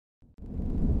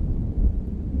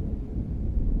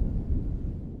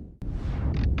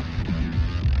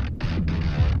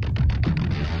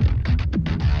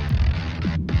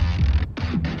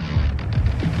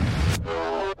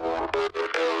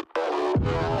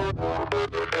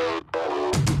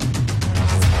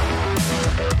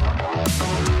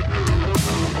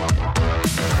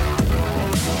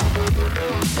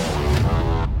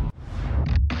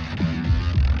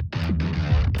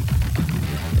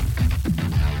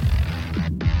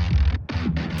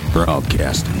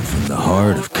Broadcasting from the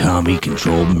heart of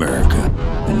commie-controlled America,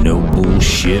 the no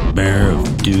bullshit bearer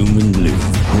of doom and gloom,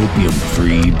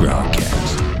 opium-free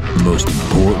broadcast, the most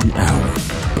important hour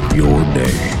of your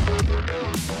day.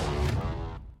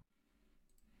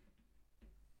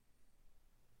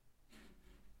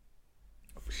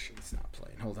 Oh shit, it's not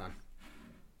playing. Hold on.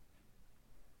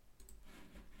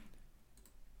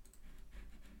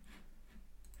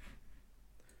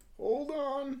 Hold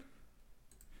on.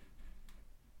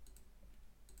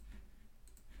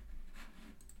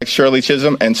 Shirley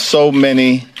Chisholm and so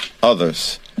many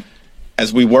others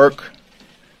as we work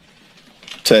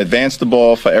to advance the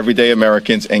ball for everyday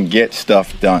Americans and get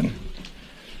stuff done.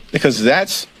 Because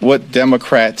that's what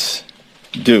Democrats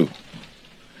do.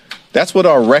 That's what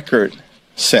our record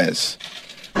says.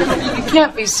 You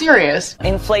can't be serious.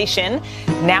 Inflation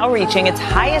now reaching its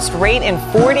highest rate in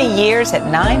 40 years at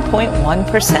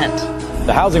 9.1%.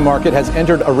 The housing market has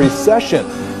entered a recession.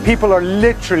 People are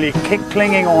literally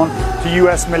clinging on to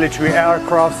U.S. military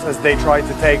aircrafts as they try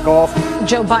to take off.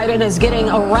 Joe Biden is getting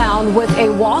around with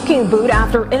a walking boot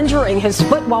after injuring his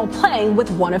foot while playing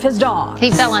with one of his dogs. He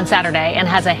fell on Saturday and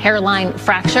has a hairline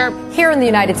fracture. Here in the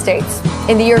United States,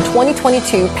 in the year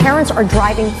 2022, parents are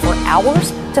driving for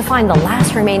hours to find the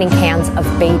last remaining cans of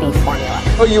baby formula.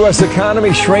 The U.S.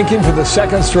 economy shrinking for the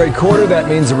second straight quarter. That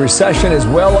means a recession is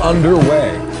well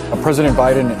underway. President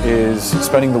Biden is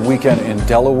spending the weekend in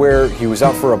Delaware. He was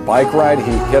out for a bike ride.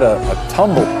 He hit a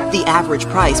tumble. The average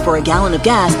price for a gallon of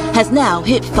gas has now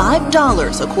hit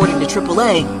 $5, according to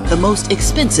AAA, the most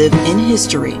expensive in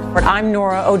history. I'm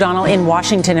Nora O'Donnell in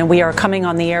Washington, and we are coming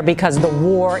on the air because the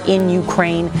war in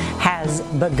Ukraine has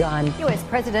begun. U.S.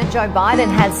 President Joe Biden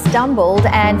has stumbled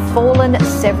and fallen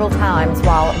several times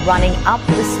while running up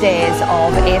the stairs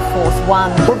of Air Force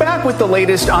One. We're back with the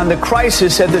latest on the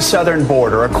crisis at the southern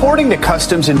border. According to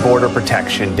Customs and Border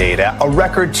Protection data, a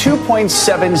record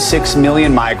 2.76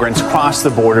 million migrants crossed the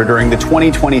border during the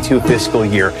 2022 fiscal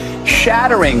year,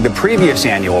 shattering the previous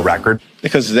annual record.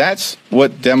 Because that's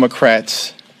what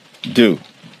Democrats do.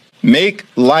 Make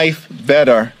life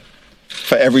better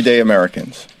for everyday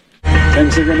Americans.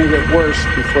 Things are going to get worse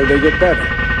before they get better.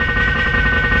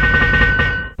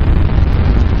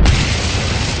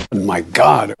 My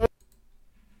God.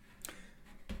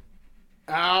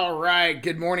 All right.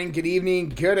 Good morning, good evening,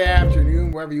 good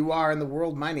afternoon, wherever you are in the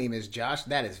world. My name is Josh.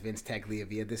 That is Vince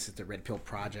Tagliavia. This is the Red Pill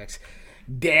Project's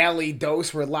Daily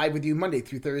Dose. We're live with you Monday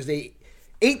through Thursday,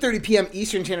 8:30 p.m.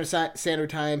 Eastern Standard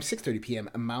Time, 6:30 p.m.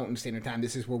 Mountain Standard Time.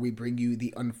 This is where we bring you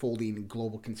the unfolding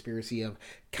global conspiracy of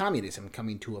communism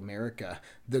coming to America,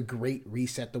 the Great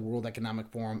Reset, the World Economic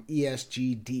Forum,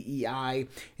 ESG, DEI,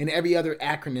 and every other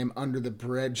acronym under the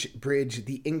bridge,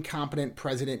 the incompetent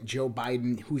President Joe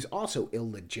Biden, who's also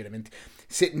illegitimate,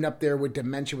 sitting up there with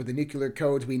dementia with the nuclear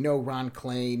codes. We know Ron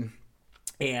Klain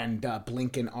and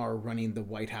Blinken are running the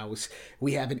White House.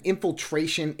 We have an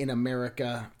infiltration in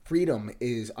America. Freedom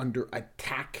is under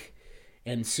attack,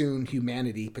 and soon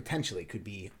humanity potentially could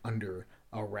be under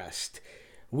arrest.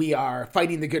 We are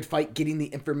fighting the good fight, getting the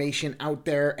information out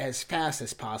there as fast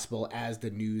as possible as the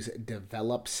news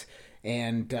develops.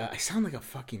 And I sound like a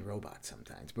fucking robot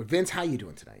sometimes. But Vince, how you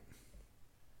doing tonight?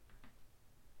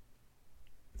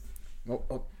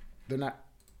 Oh, they're not.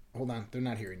 Hold on, they're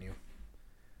not hearing you.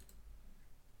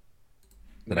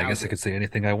 But I guess I could say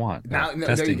anything I want. Now,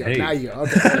 testing. There you go. Hey. Now you go.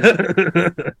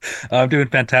 Okay. I'm doing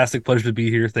fantastic. Pleasure to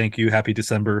be here. Thank you. Happy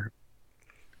December.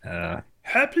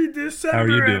 Happy December, how are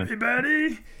you doing,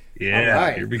 everybody? Yeah,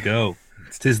 right. Here we go.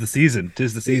 Tis the season.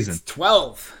 Tis the season. It's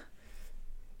 12.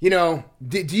 You know,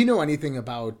 do you know anything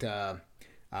about the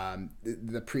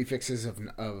prefixes of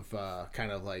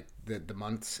kind of like the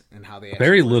months and how they?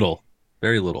 Very little.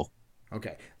 Very little.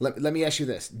 Okay. Let me ask you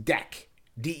this: DEC,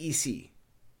 DEC.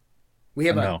 We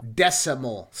have a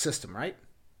decimal system, right?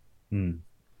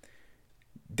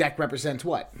 DEC represents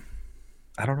what?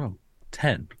 I don't know.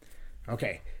 10.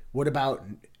 Okay. What about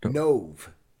NOV?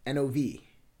 N-O-V.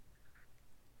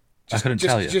 I couldn't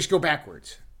tell you. Just go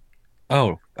backwards.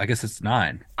 Oh, I guess it's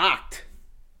 9. Oct.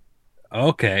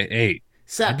 Okay, 8.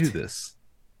 Sept. I do this.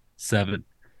 7.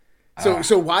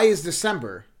 So why is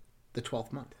December the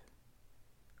 12th month?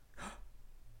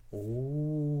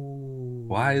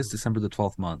 Why is December the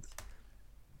 12th month?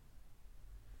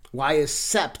 Why is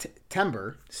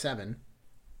September 7,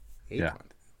 8th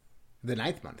month? The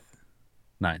 9th month.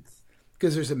 9th.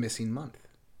 Because there's a missing month.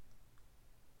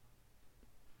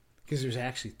 Because there's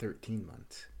actually 13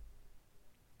 months.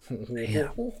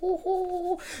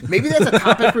 Maybe that's a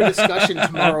topic for discussion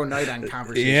tomorrow night on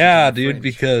Conversation. Yeah, dude,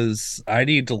 because I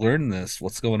need to learn this.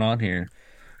 What's going on here?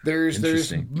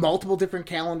 There's multiple different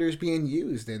calendars being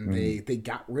used, and they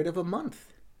got rid of a month.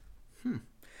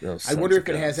 I wonder if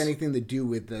it has anything to do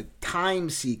with the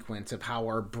time sequence of how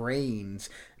our brains,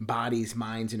 bodies,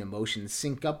 minds, and emotions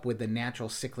sync up with the natural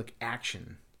cyclic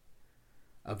action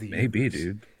of the universe. Maybe,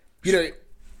 dude. You know,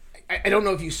 I don't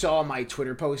know if you saw my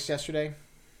Twitter post yesterday,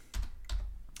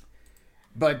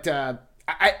 but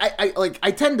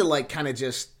I tend to like kind of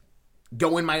just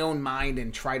go in my own mind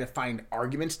and try to find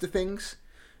arguments to things,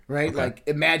 right? Okay. Like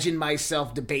imagine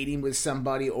myself debating with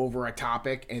somebody over a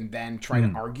topic and then try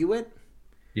to argue it.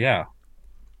 Yeah.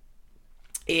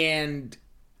 And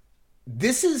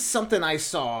this is something I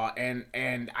saw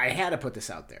and I had to put this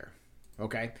out there.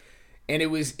 Okay. And it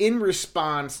was in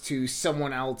response to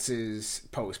someone else's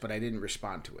post, but I didn't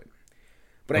respond to it.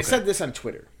 But I said this on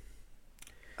Twitter.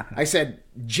 I said,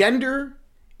 gender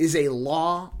is a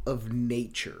law of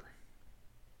nature.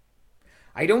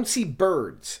 I don't see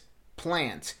birds,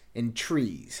 plants, and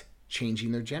trees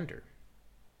changing their gender.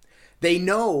 They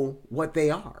know what they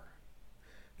are.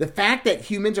 The fact that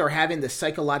humans are having the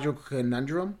psychological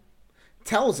conundrum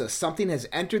tells us something has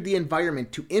entered the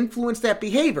environment to influence that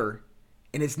behavior,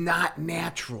 and it's not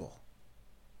natural.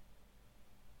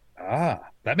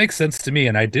 That makes sense to me,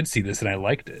 and I did see this, and I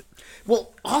liked it.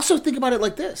 Well, also think about it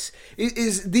like this.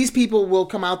 Is these people will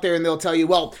come out there and they'll tell you,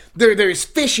 well, there's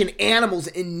fish and animals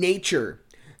in nature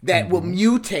that will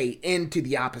mutate into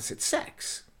the opposite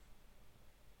sex.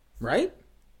 Right?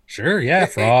 Sure, yeah.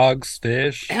 Frogs,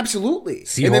 fish. Absolutely.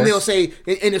 Seahorse. And then they'll say,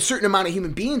 and a certain amount of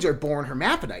human beings are born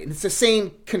hermaphrodite. And it's the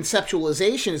same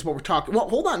conceptualization as what we're talking. Well,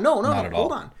 hold on. No,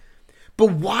 hold on.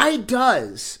 But why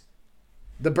does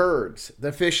the birds,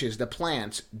 the fishes, the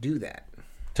plants do that?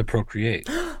 To procreate.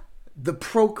 The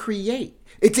procreate.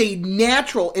 It's a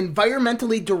natural,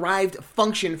 environmentally derived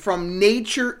function from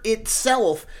nature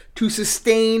itself to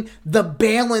sustain the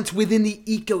balance within the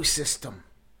ecosystem.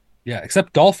 Yeah,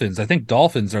 except dolphins. I think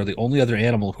dolphins are the only other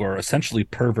animal who are essentially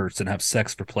perverts and have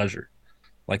sex for pleasure,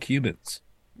 like humans.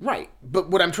 Right. But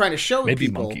what I'm trying to show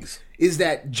people monkeys. Is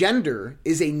that gender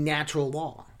is a natural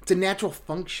law. It's a natural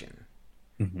function.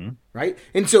 Mm-hmm. Right?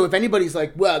 And so if anybody's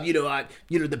like, well,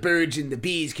 the birds and the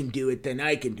bees can do it, then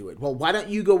I can do it. Well, why don't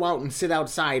you go out and sit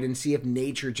outside and see if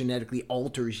nature genetically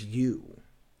alters you?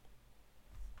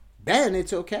 Then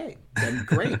it's okay. Then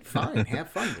great. Fine.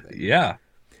 Have fun with it. Yeah.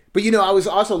 But, I was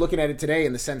also looking at it today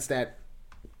in the sense that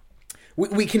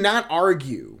we cannot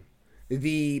argue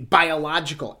the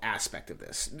biological aspect of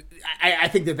this. I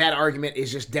think that argument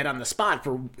is just dead on the spot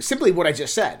for simply what I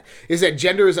just said, is that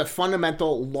gender is a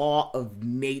fundamental law of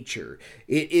nature.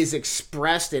 It is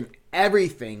expressed in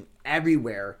everything,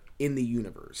 everywhere in the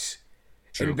universe.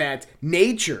 True. And that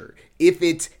nature, if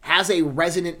it has a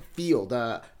resonant field,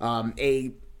 a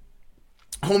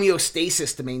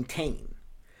homeostasis to maintain,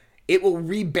 it will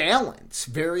rebalance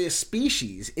various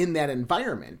species in that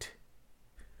environment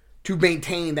to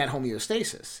maintain that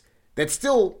homeostasis that's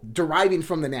still deriving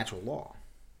from the natural law.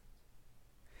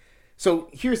 So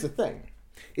here's the thing,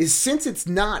 is since it's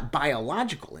not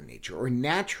biological in nature or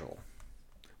natural,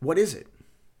 what is it?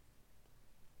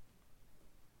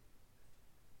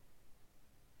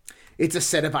 It's a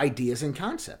set of ideas and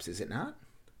concepts, is it not?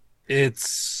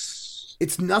 It's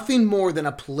nothing more than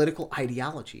a political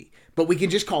ideology, but we can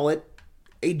just call it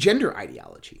a gender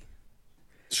ideology.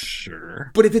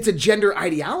 Sure. But if it's a gender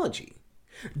ideology,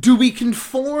 do we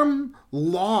conform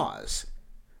laws,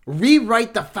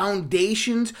 rewrite the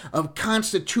foundations of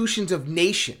constitutions of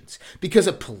nations because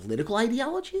of political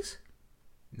ideologies?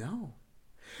 No.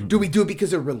 Mm-hmm. Do we do it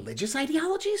because of religious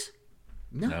ideologies?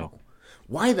 No.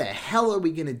 Why the hell are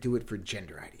we going to do it for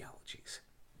gender ideologies?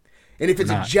 And if it's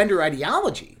a gender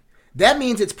ideology, that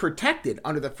means it's protected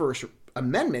under the First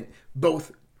Amendment,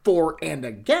 both for and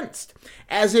against.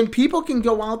 As in, people can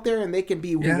go out there and they can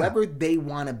be whoever they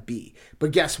want to be.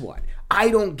 But guess what? I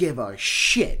don't give a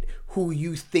shit who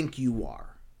you think you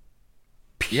are.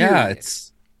 Period.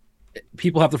 Yeah,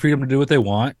 people have the freedom to do what they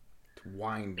want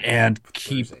and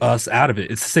keep us out of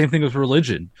it. It's the same thing with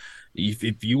religion.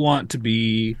 If you want to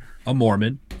be a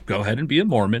Mormon, go ahead and be a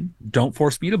Mormon. Don't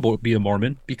force me to be a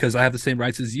Mormon because I have the same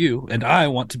rights as you and I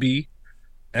want to be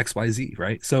XYZ,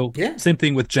 right? So same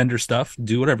thing with gender stuff.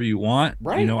 Do whatever you want.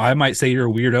 Right. I might say you're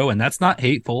a weirdo and that's not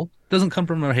hateful. It doesn't come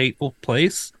from a hateful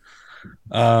place.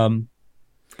 But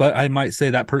I might say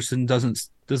that person doesn't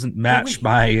match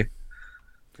my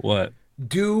what?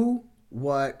 Do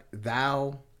what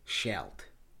thou shalt.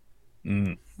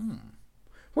 Where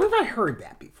have I heard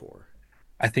that before?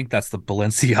 I think that's the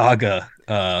Balenciaga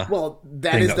well,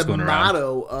 that is the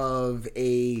motto of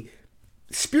a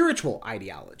spiritual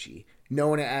ideology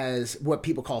known as what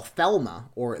people call Thelma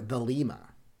or the Lima,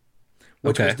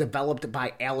 which was developed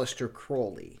by Aleister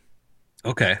Crowley.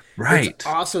 Okay, right. It's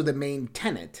also the main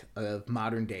tenet of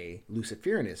modern day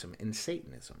Luciferianism and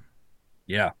Satanism.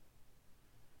 Yeah.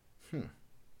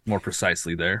 More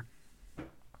precisely there.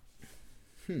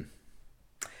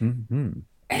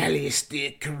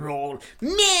 Alistair Crowley,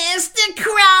 Mr.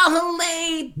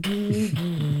 Crowley.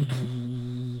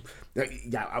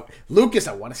 Yeah, Lucas,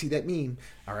 I want to see that meme.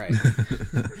 All right.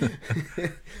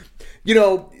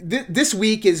 This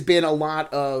week has been a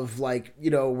lot of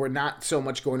we're not so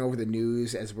much going over the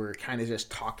news as we're kind of just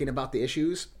talking about the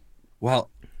issues.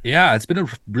 Well, yeah, it's been a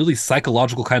really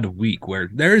psychological kind of week where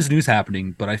there is news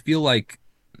happening, but I feel like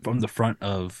from the front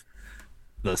of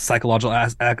the psychological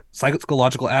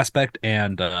aspect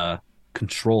and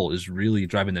control is really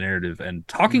driving the narrative, and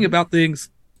talking about things,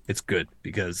 it's good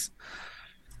because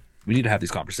we need to have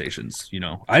these conversations.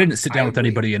 I didn't sit down with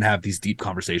anybody and have these deep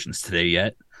conversations today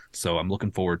yet, so I'm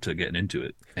looking forward to getting into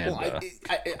it. And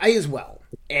I as well.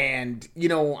 And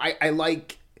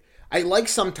I like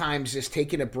sometimes just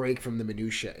taking a break from the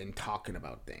minutia and talking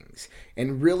about things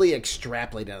and really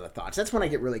extrapolate out of the thoughts. That's when I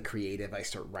get really creative. I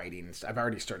start writing. I've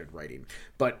already started writing,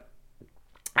 but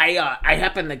I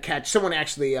happened to catch someone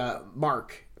actually.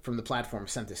 Mark from the platform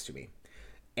sent this to me,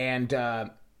 and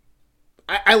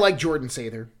I like Jordan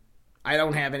Sather. I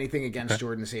don't have anything against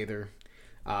Jordan Sather.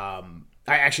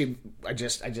 I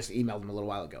just emailed him a little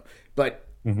while ago, but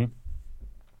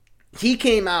he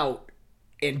came out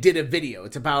and did a video.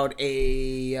 It's about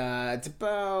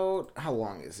how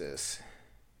long is this?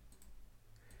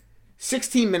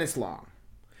 16 minutes long.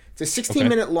 It's a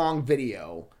 16-minute long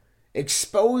video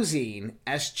exposing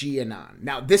SG Anon.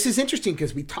 Now, this is interesting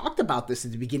because we talked about this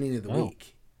at the beginning of the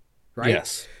week, right?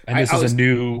 Yes, and this is a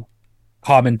new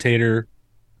commentator.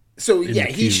 So, yeah,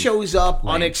 he shows up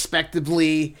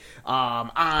unexpectedly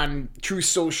on Truth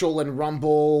Social and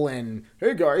Rumble. And,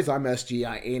 hey, guys, I'm SG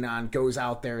Anon. Goes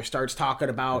out there, starts talking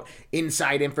about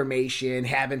inside information,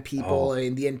 having people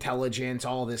in the intelligence,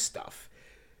 all this stuff.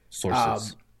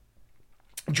 Sources.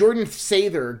 Jordan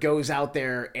Sather goes out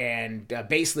there and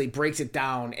basically breaks it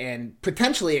down and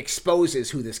potentially exposes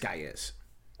who this guy is.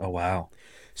 Oh, wow.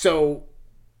 So,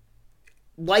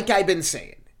 like I've been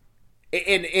saying,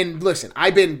 and listen,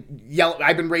 I've been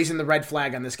raising the red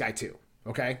flag on this guy too.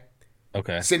 Okay.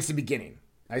 Since the beginning,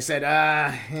 I said,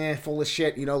 full of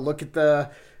shit. Look at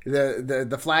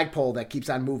the flagpole that keeps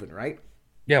on moving, right?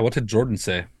 Yeah. What did Jordan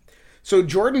say? So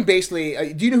Jordan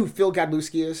basically, do you know who Phil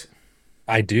Godlewski is?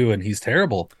 I do, and he's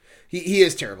terrible. He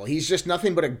is terrible. He's just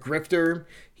nothing but a grifter.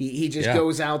 He just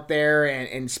goes out there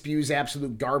and spews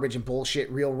absolute garbage and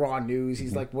bullshit, real raw news.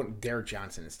 He's like Derek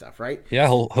Johnson and stuff, right? Yeah,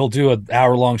 he'll do an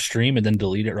hour-long stream and then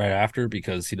delete it right after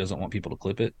because he doesn't want people to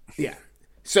clip it. Yeah.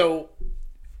 So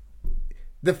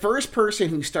the first person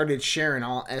who started sharing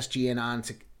all SG Anon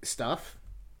stuff,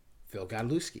 Phil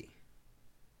Godlewski.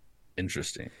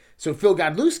 Interesting. So Phil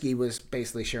Godlewski was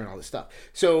basically sharing all this stuff.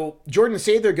 So Jordan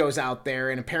Sather goes out there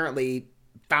and apparently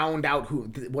found out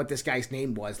what this guy's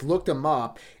name was, looked him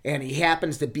up, and he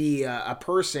happens to be a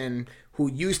person who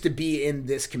used to be in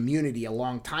this community a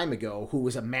long time ago, who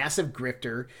was a massive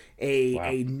grifter,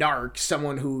 a narc,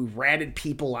 someone who ratted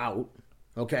people out,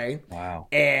 okay? Wow.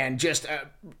 And just a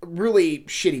really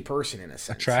shitty person in a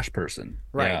sense. A trash person.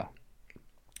 Right. Yeah.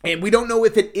 And we don't know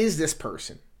if it is this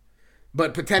person,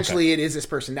 but potentially it is this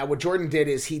person. Now, what Jordan did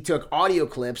is he took audio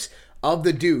clips of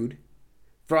the dude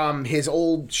from his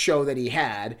old show that he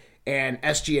had and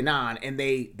SG Anon, and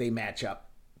they match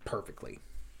up perfectly.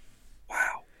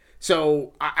 Wow.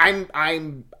 So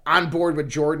I'm on board with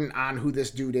Jordan on who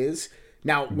this dude is.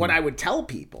 Now, what I would tell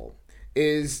people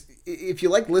is if you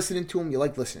like listening to him, you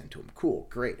like listening to him. Cool,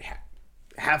 great.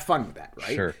 Have fun with that,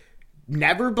 right? Sure.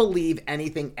 Never believe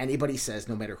anything anybody says,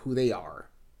 no matter who they are,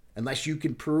 unless you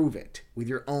can prove it with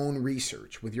your own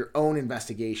research, with your own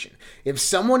investigation. If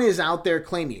someone is out there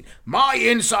claiming, my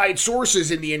inside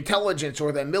sources in the intelligence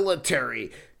or the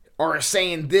military are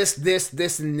saying this,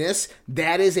 and this,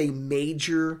 that is a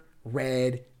major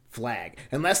red flag.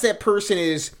 Unless that person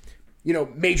is,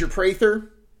 Major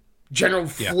Prather, General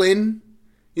Flynn,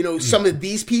 some of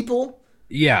these people.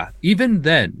 Yeah, even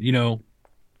then,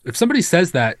 if somebody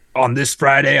says that on this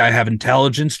Friday I have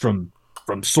intelligence from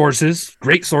sources,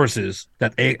 great sources,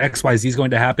 that XYZ is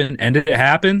going to happen, and it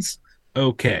happens,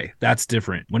 okay, that's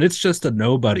different. When it's just a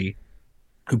nobody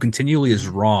who continually is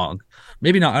wrong,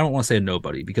 maybe not, I don't want to say a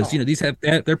nobody, because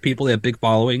they're people, they have big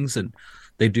followings, and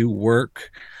they do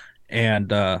work, and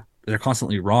they're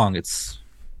constantly wrong.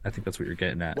 I think that's what you're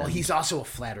getting at. Well, he's also a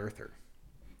flat earther.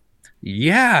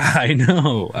 Yeah, I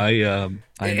know. I know.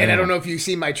 And I don't know if you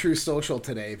see my True Social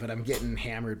today, but I'm getting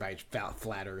hammered by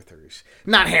flat earthers.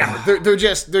 Not hammered. they're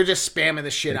just spamming the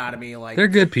shit out of me. Like, they're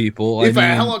good people. If a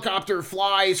helicopter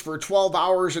flies for 12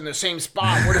 hours in the same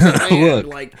spot, where does it land?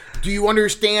 Like, do you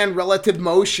understand relative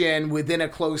motion within a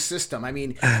closed system? I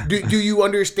mean, do you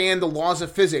understand the laws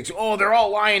of physics? Oh, they're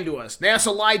all lying to us.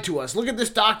 NASA lied to us. Look at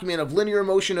this document of linear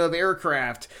motion of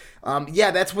aircraft. Yeah,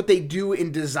 that's what they do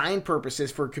in design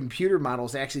purposes for computer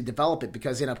models to actually develop it,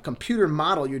 because in a computer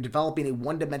model, you're developing a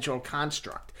one-dimensional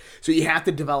construct. So you have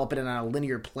to develop it on a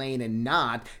linear plane and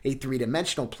not a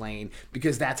three-dimensional plane,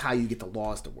 because that's how you get the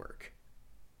laws to work.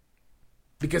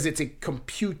 Because it's a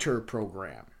computer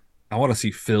program. I want to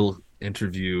see Phil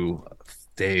interview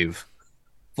Dave,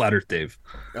 Flat Earth Dave.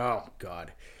 Oh,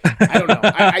 God. I don't know.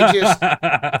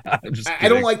 I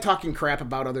don't like talking crap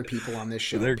about other people on this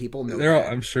show. People know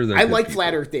that. I'm sure they're I like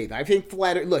Flat Earth Dave. I think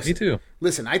Flat Earth... Listen, me too.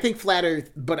 Listen, I think Flat Earth...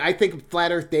 But I think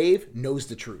Flat Earth Dave knows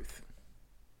the truth.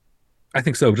 I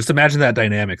think so. Just imagine that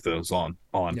dynamic, though, is all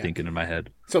I'm thinking in my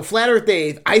head. So Flat Earth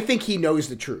Dave, I think he knows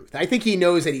the truth. I think he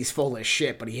knows that he's full of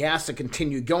shit, but he has to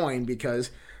continue going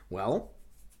because, well,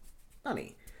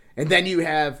 money. And then you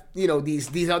have,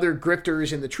 these other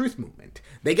grifters in the truth movement.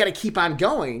 They got to keep on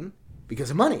going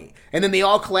because of money. And then they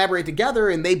all collaborate together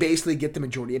and they basically get the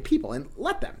majority of people. And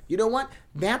let them. You know what?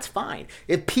 That's fine.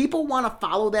 If people want to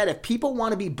follow that, if people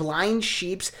want to be blind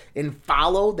sheeps and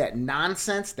follow that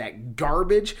nonsense, that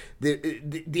garbage,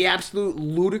 the absolute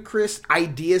ludicrous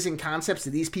ideas and concepts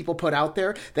that these people put out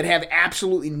there that have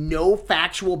absolutely no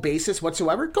factual basis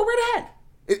whatsoever, go right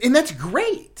ahead. And that's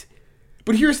great.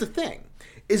 But here's the thing.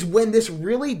 Is when this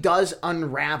really does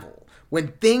unravel, when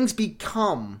things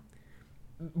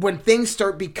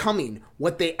start becoming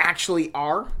what they actually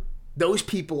are, those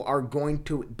people are going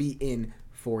to be in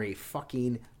for a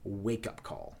fucking wake-up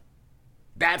call.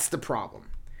 That's the problem.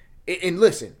 And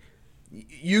listen,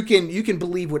 you can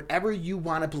believe whatever you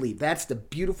want to believe. That's the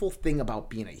beautiful thing about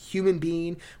being a human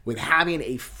being, with having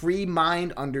a free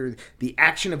mind under the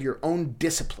action of your own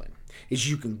discipline. Is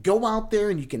you can go out there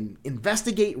and you can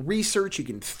investigate, research, you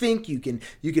can think, you can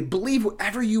believe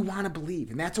whatever you want to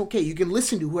believe, and that's okay. You can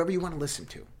listen to whoever you want to listen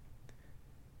to.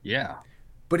 Yeah.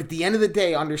 But at the end of the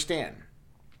day, understand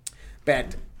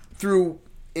that through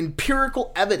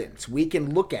empirical evidence, we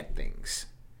can look at things.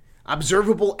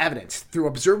 Observable evidence. Through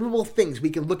observable things, we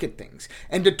can look at things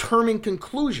and determine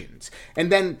conclusions.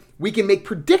 And then we can make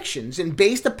predictions, and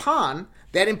based upon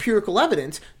that empirical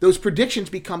evidence, those predictions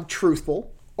become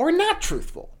truthful or not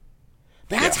truthful.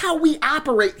 That's how we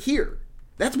operate here.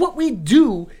 That's what we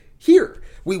do here.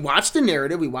 We watch the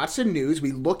narrative, we watch the news,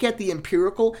 we look at the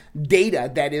empirical data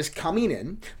that is coming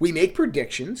in, we make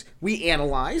predictions, we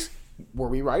analyze, were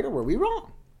we right or were we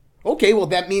wrong? Okay, well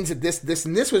that means that this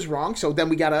and this was wrong, so then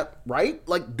we gotta, right?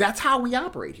 Like, that's how we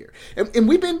operate here. And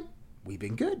we've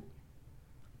been good.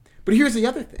 But here's the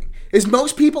other thing, is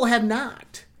most people have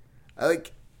not.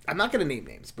 Like, I'm not gonna name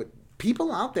names, but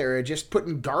people out there are just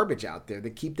putting garbage out there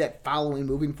that keep that following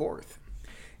moving forth.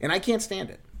 And I can't stand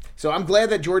it. So I'm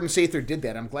glad that Jordan Sather did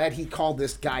that. I'm glad he called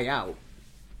this guy out.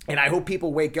 And I hope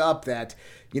people wake up that,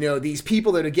 these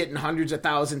people that are getting hundreds of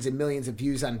thousands and millions of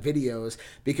views on videos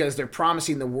because they're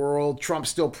promising the world Trump's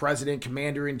still president,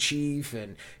 commander-in-chief,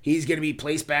 and he's going to be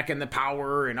placed back in the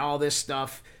power and all this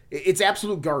stuff. It's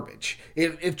absolute garbage.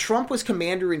 If Trump was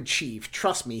commander-in-chief,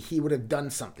 trust me, he would have done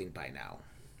something by now.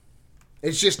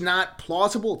 It's just not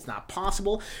plausible. It's not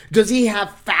possible. Does he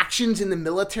have factions in the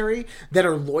military that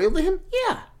are loyal to him?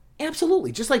 Yeah,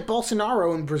 absolutely. Just like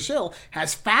Bolsonaro in Brazil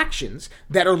has factions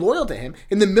that are loyal to him.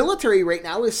 And the military right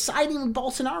now is siding with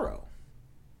Bolsonaro,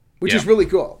 which is really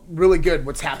cool. Really good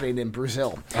what's happening in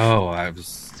Brazil. Oh, I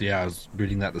was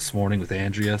reading that this morning with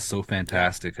Andrea. So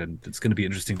fantastic. And it's going to be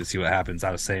interesting to see what happens.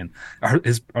 I was saying, are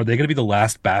they going to be the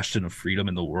last bastion of freedom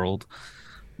in the world?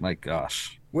 My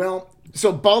gosh. Well,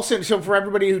 so for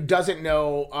everybody who doesn't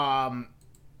know,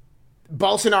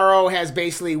 Bolsonaro has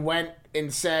basically went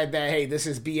and said that, hey, this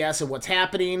is BS of what's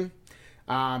happening.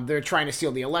 They're trying to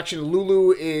steal the election.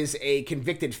 Lulu is a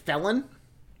convicted felon.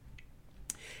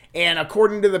 And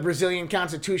according to the Brazilian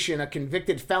Constitution, a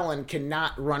convicted felon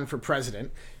cannot run for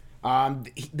president.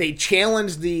 They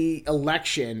challenged the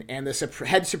election, and the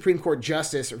head Supreme Court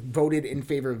justice voted in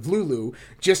favor of Lulu.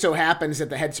 Just so happens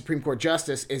that the head Supreme Court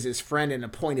justice is his friend and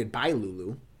appointed by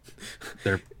Lulu.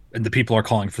 And the people are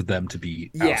calling for them to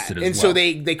be ousted as well. So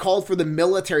they called for the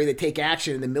military to take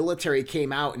action, and the military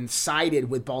came out and sided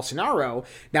with Bolsonaro.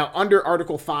 Now, under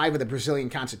Article 5 of the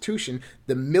Brazilian Constitution,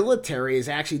 the military is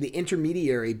actually the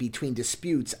intermediary between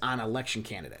disputes on election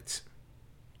candidates.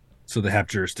 So they have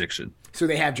jurisdiction.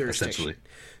 Essentially.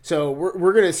 So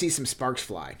we're going to see some sparks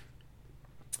fly.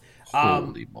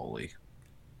 Holy moly.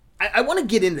 I want to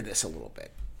get into this a little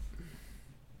bit.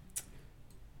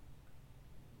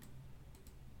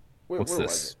 What's where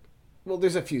this? Was it? Well,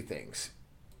 there's a few things.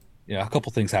 Yeah, a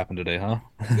couple things happened today, huh?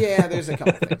 Yeah, there's a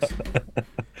couple things.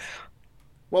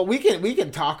 Well, we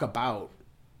can talk about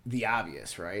the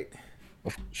obvious, right?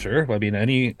 Sure. I mean,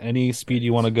 any speed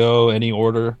you want to go, any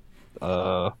order.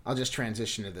 I'll just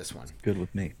transition to this one. Good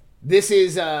with me. This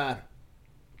is an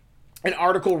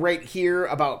article right here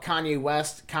about Kanye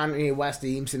West. Kanye West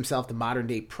deems himself the modern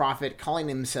day prophet, calling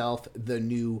himself the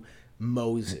new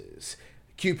Moses.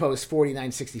 QPost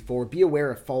 4964, be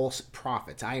aware of false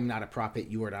prophets. I am not a prophet.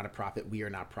 You are not a prophet. We are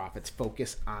not prophets.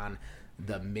 Focus on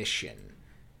the mission.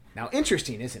 Now,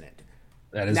 interesting, isn't it?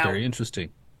 That is very interesting.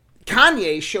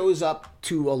 Kanye shows up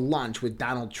to a lunch with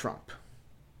Donald Trump.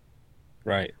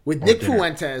 Right. With Nick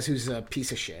Fuentes, who's a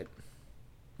piece of shit.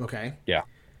 Okay? Yeah.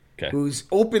 Okay. Who's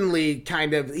openly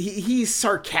kind of... He's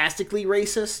sarcastically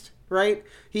racist, right?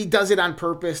 He does it on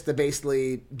purpose to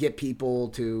basically get people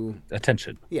to...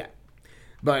 Attention. Yeah.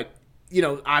 But,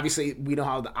 obviously, we know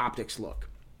how the optics look.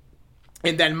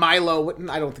 And then Milo,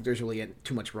 I don't think there's really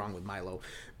too much wrong with Milo.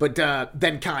 But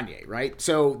then Kanye, right?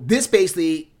 So this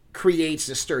basically creates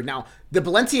a stir. Now, the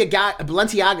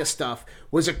Balenciaga stuff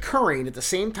was occurring at the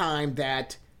same time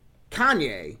that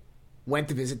Kanye went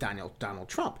to visit Donald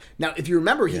Trump. Now, if you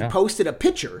remember, he posted a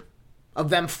picture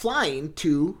of them flying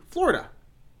to Florida.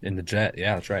 In the jet,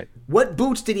 yeah, that's right. What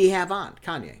boots did he have on,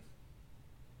 Kanye?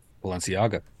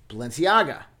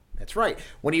 Balenciaga, that's right.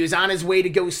 When he was on his way to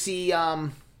go see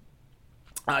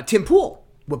Tim Pool,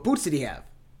 what boots did he have?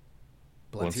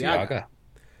 Balenciaga.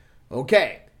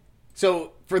 Okay,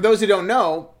 so for those who don't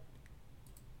know,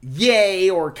 Ye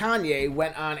or Kanye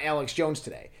went on Alex Jones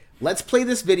today. Let's play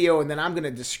this video, and then I'm going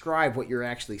to describe what you're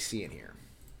actually seeing here.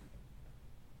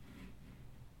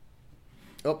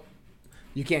 Oh,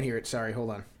 you can't hear it. Sorry,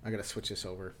 hold on. I got to switch this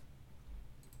over.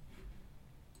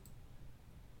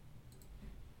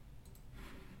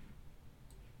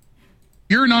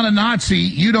 You're not a Nazi.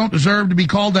 You don't deserve to be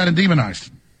called that and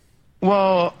demonized.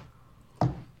 Well,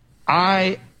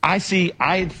 I see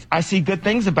good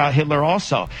things about Hitler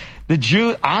also.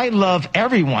 I love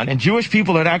everyone, and Jewish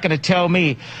people are not going to tell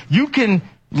me you can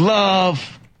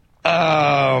love,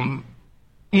 us,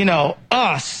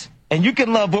 and you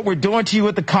can love what we're doing to you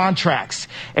with the contracts,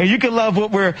 and you can love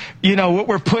what we're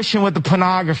pushing with the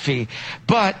pornography.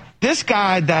 But this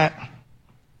guy that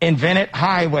invented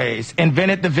highways,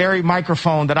 invented the very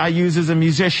microphone that I use as a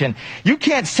musician, you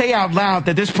can't say out loud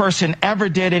that this person ever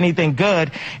did anything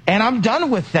good, and I'm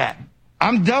done with that.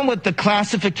 I'm done with the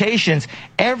classifications.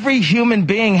 Every human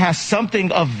being has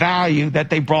something of value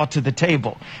that they brought to the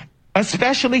table,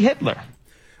 especially Hitler.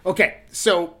 Okay,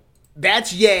 so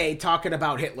that's Ye talking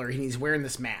about Hitler, and he's wearing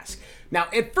this mask. Now,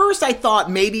 at first I thought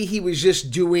maybe he was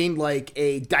just doing like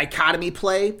a dichotomy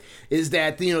play, is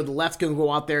that, the left's going to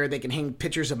go out there, they can hang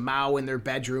pictures of Mao in their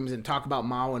bedrooms and talk about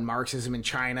Mao and Marxism in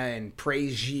China and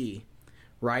praise Xi,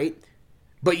 right?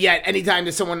 But yet, anytime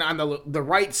that someone on the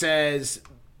right says,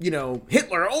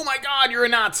 Hitler, oh my God, you're a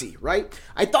Nazi, right?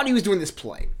 I thought he was doing this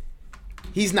play.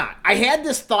 He's not. I had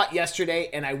this thought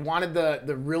yesterday, and I wanted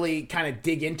to really kind of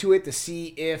dig into it to see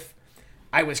if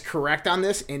I was correct on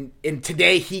this, and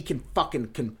today he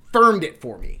confirmed it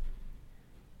for me.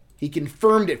 He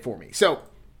confirmed it for me. So,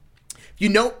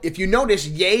 if you notice,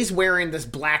 Ye's wearing this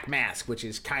black mask, which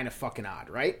is kind of fucking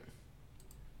odd, right?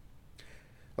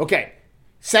 Okay,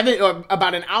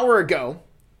 about an hour ago,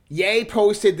 Ye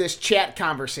posted this chat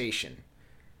conversation.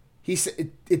 He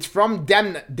said it's from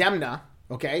Demna.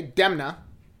 Okay, Demna.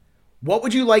 What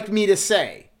would you like me to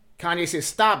say? Kanye says,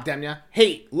 "Stop, Demna.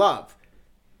 Hate, love."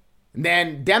 And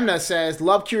then Demna says,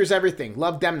 love cures everything.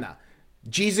 Love Demna.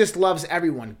 Jesus loves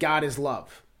everyone. God is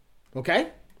love. Okay?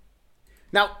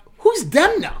 Now, who's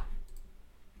Demna?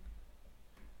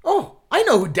 Oh, I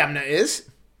know who Demna is.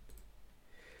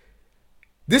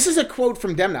 This is a quote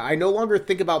from Demna. I no longer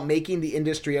think about making the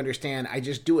industry understand. I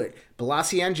just do it.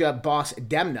 Balenciaga boss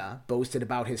Demna boasted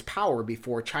about his power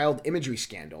before child imagery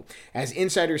scandal. As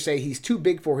insiders say, he's too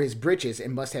big for his britches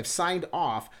and must have signed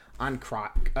off on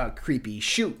creepy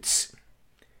shoots.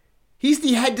 He's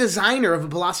the head designer of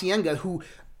Balenciaga who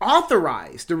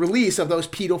authorized the release of those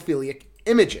pedophilic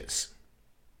images.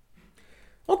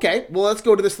 Okay, well, let's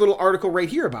go to this little article right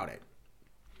here about it.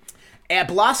 At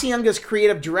Balenciaga's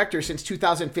creative director since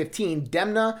 2015,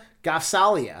 Demna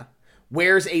Gvasalia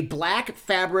wears a black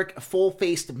fabric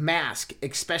full-faced mask,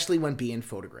 especially when being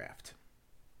photographed.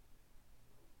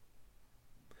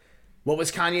 What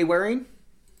was Kanye wearing?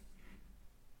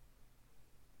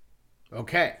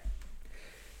 Okay.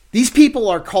 These people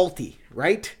are culty,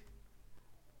 right?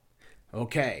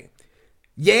 Okay.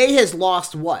 Ye has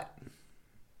lost what?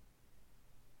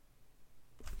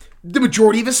 The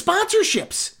majority of his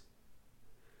sponsorships.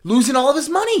 Losing all of his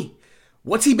money.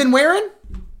 What's he been wearing?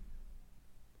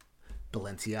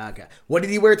 Balenciaga. What did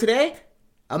he wear today?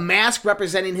 A mask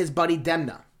representing his buddy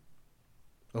Demna.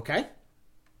 Okay?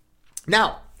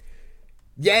 Now,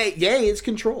 Ye is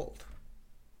controlled.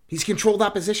 He's controlled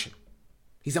opposition.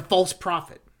 He's a false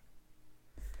prophet.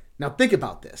 Now think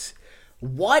about this.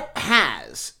 What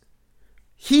has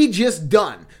he just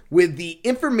done with the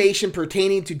information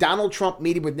pertaining to Donald Trump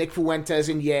meeting with Nick Fuentes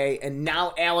and Ye, and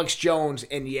now Alex Jones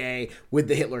and Ye with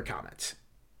the Hitler comments?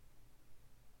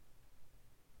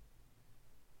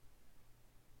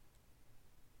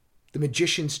 The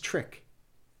magician's trick.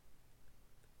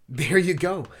 There you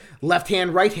go. Left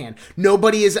hand, right hand.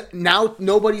 Nobody's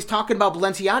talking about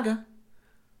Balenciaga.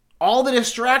 All the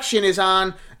distraction is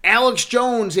on Alex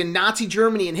Jones in Nazi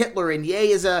Germany and Hitler, and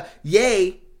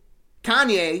Kanye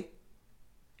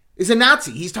is a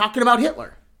Nazi. He's talking about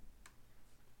Hitler.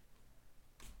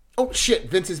 Oh shit,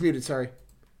 Vince is muted, sorry.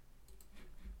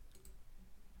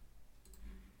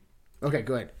 Okay,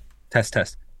 go ahead.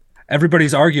 Test.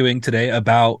 Everybody's arguing today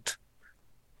about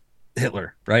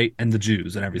Hitler, right? And the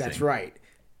Jews and everything. That's right.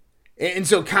 And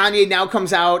so Kanye now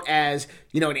comes out as,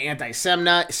 an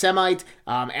anti-Semite,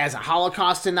 as a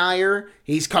Holocaust denier.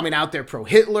 He's coming out there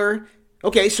pro-Hitler.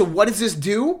 Okay, so what does this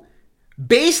do?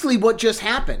 Basically what just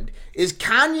happened is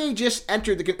Kanye just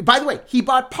entered the... By the way, he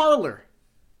bought Parler.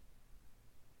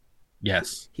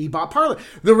 Yes. He bought Parler.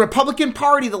 The Republican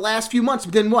Party the last few months,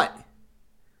 then what?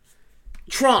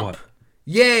 Trump.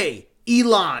 Ye.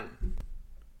 Elon.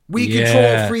 We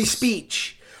control free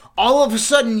speech. All of a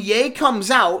sudden, Ye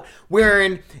comes out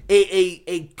wearing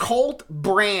a cult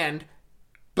brand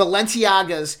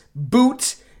Balenciaga's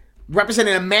boots,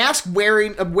 representing a mask,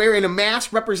 wearing a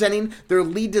mask representing their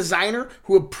lead designer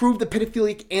who approved the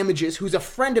pedophilic images, who's a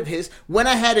friend of his, went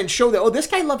ahead and showed that, this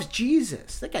guy loves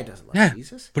Jesus. That guy doesn't love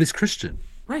Jesus. But he's Christian.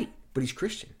 Right, but he's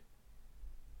Christian.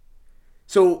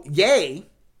 So Kanye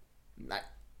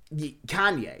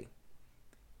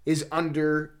is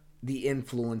under the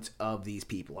influence of these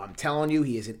people. I'm telling you,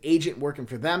 he is an agent working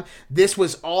for them. This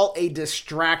was all a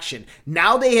distraction.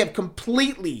 Now they have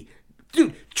completely...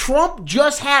 Dude, Trump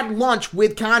just had lunch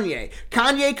with Kanye.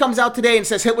 Kanye comes out today and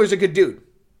says Hitler's a good dude.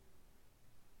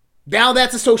 Now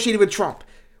that's associated with Trump.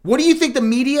 What do you think the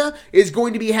media is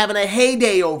going to be having a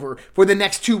heyday over for the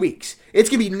next 2 weeks? It's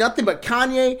going to be nothing but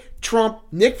Kanye, Trump,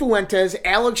 Nick Fuentes,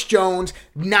 Alex Jones,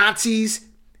 Nazis,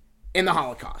 and the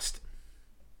Holocaust.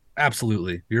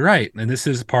 Absolutely. You're right. And this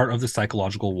is part of the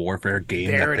psychological warfare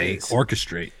game that they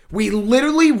orchestrate. We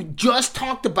literally just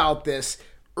talked about this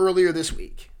earlier this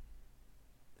week.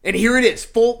 And here it is.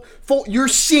 Full you're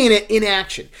seeing it in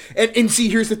action. And see,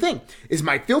 here's the thing, is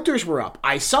my filters were up.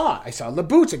 I saw the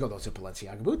boots. I go, those are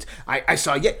Balenciaga boots. I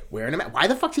saw wearing a mask. Why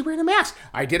the fuck's he wearing a mask?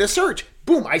 I did a search.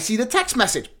 Boom. I see the text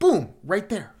message. Boom. Right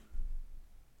there.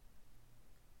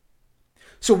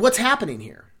 So what's happening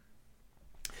here?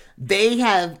 They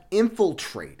have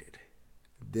infiltrated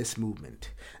this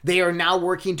movement. They are now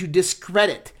working to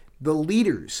discredit the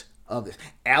leaders of this.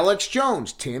 Alex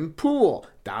Jones, Tim Pool,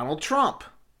 Donald Trump.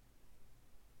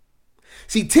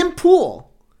 See, Tim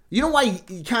Pool, you know why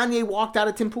Kanye walked out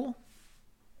of Tim Pool?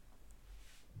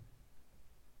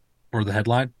 Or the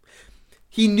headline?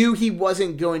 He knew he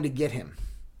wasn't going to get him.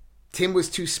 Tim was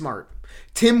too smart.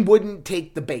 Tim wouldn't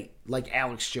take the bait like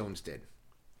Alex Jones did.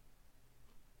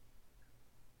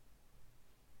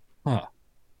 Huh.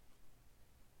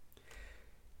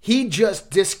 He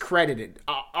just discredited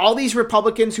all these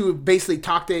Republicans who have basically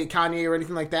talked to Kanye or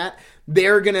anything like that.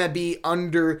 They're going to be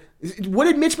under... What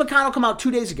did Mitch McConnell come out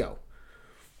 2 days ago?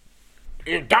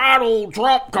 If Donald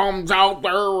Trump comes out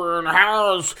there and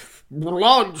has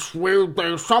lunch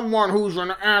with someone who's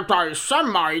an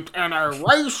anti-Semite and a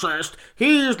racist,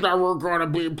 he's never going to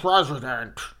be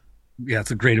president. Yeah,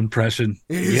 it's a great impression.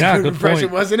 Yeah, good impression,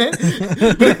 point. Wasn't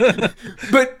it?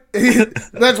 but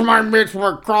that's my Mitch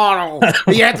McConnell.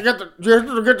 You have to get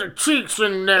the cheeks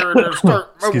in there to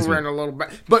start moving a little bit.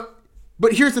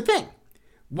 But here's the thing.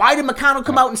 Why did McConnell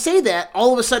come out and say that?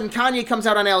 All of a sudden, Kanye comes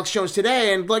out on Alex Jones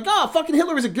today and fucking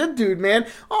Hitler was a good dude, man.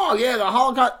 Oh, yeah, the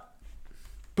Holocaust.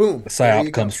 Boom. The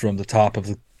psyop comes from the top of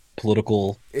the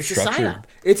political structure. A psyop.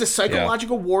 It's a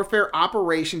psychological warfare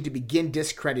operation to begin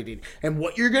discrediting. And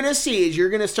what you're going to see is you're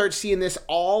going to start seeing this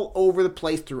all over the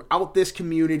place throughout this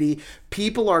community.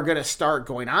 People are going to start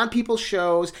going on people's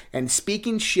shows and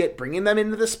speaking shit, bringing them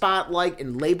into the spotlight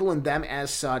and labeling them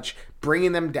as such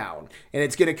bringing them down. And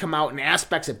it's going to come out in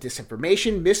aspects of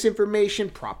disinformation, misinformation,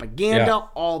 propaganda,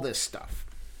 all this stuff.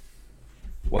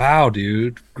 Wow,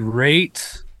 dude.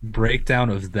 Great breakdown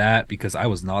of that, because I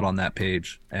was not on that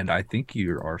page, and I think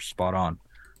you are spot on.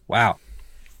 Wow.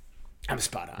 I'm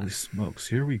spot on. Holy smokes.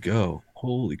 Here we go.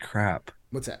 Holy crap.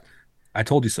 What's that? I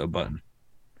told you so button.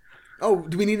 Oh,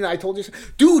 do we need an I told you so?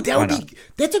 Dude,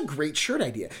 that's a great shirt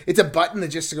idea. It's a button that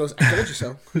just goes, I told you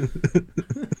so.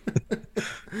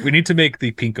 We need to make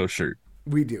the Pinko shirt.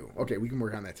 We do. Okay, we can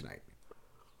work on that tonight.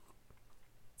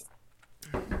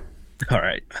 All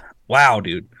right. Wow,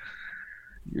 dude.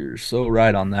 You're so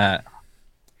right on that.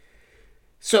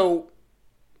 So,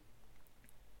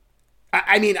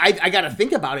 I mean, I got to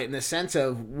think about it in the sense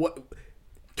of what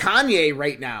Kanye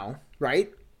right now,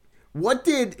 right? What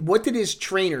did his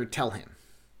trainer tell him?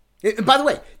 And by the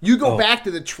way, you go back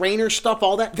to the trainer stuff,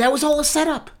 all that. That was all a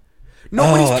setup.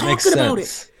 Nobody's talking about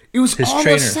it. It was all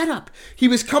a setup. He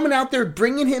was coming out there,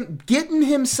 getting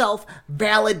himself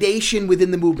validation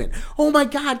within the movement. Oh my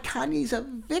God, Kanye's a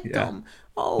victim. Yeah.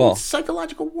 Oh,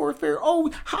 psychological warfare. Oh,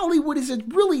 Hollywood is as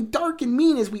really dark and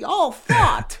mean as we all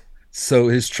thought. So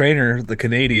his trainer, the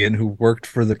Canadian who worked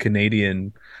for the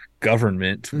Canadian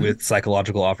government with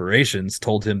psychological operations,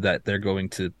 told him that they're going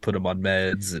to put him on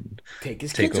meds and take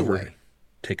his kids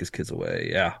away.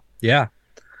 Yeah. Yeah.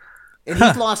 And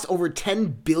he's lost over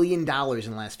 $10 billion in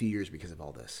the last few years because of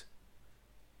all this.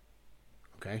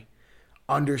 Okay?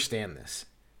 Understand this.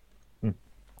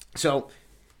 So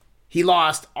he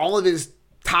lost all of his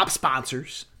top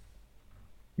sponsors.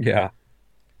 Yeah.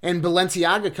 And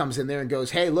Balenciaga comes in there and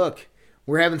goes, hey, look,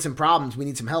 we're having some problems. We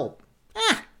need some help.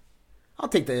 I'll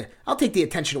take the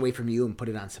attention away from you and put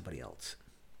it on somebody else.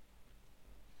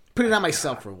 Put it on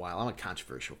myself for a while. I'm a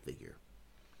controversial figure.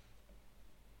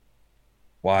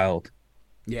 Wild.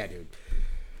 Yeah, dude.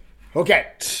 Okay.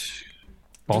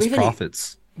 False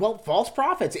prophets. False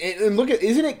prophets. And look at,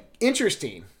 isn't it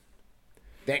interesting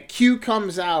that Q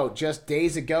comes out just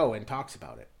days ago and talks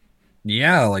about it?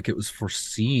 Yeah, like it was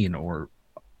foreseen, or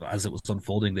as it was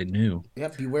unfolding, they knew.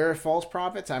 Yep. Beware of false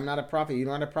prophets. I'm not a prophet. You're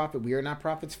not a prophet. We are not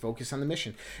prophets. Focus on the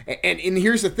mission. And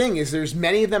here's the thing: is there's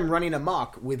many of them running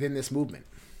amok within this movement.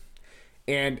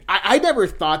 And I never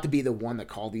thought to be the one that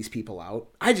called these people out.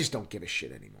 I just don't give a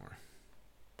shit anymore.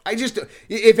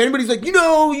 If anybody's like,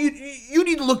 you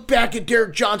need to look back at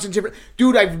Derek Johnson's...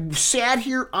 Dude, I've sat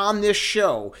here on this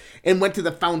show and went to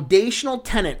the foundational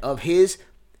tenet of his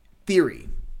theory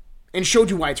and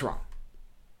showed you why it's wrong.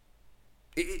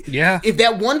 Yeah. If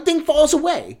that one thing falls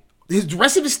away, the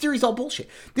rest of his theory is all bullshit.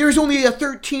 There's only a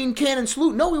 13 cannon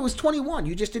salute. No, it was 21.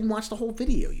 You just didn't watch the whole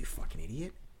video, you fucking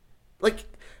idiot. Like,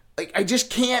 I just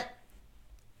can't.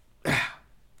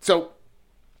 So,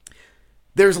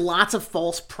 there's lots of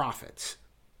false prophets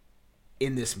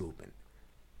in this movement.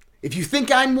 If you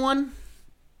think I'm one,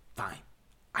 fine.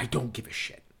 I don't give a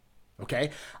shit.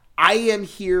 Okay? I am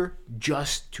here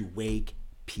just to wake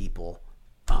people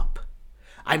up.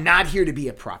 I'm not here to be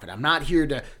a prophet. I'm not here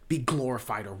to be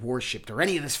glorified or worshipped or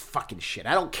any of this fucking shit.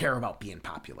 I don't care about being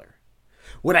popular.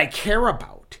 What I care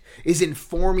about is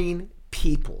informing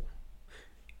people,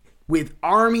 with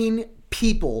arming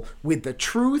people with the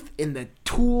truth and the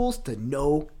tools to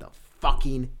know the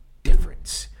fucking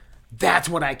difference. That's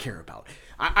what I care about.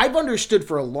 I've understood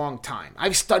for a long time.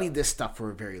 I've studied this stuff for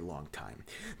a very long time.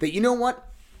 That you know what?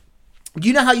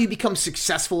 You know how you become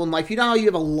successful in life? You know how you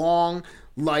have a long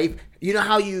life? You know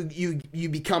how you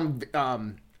become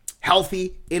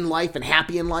healthy in life and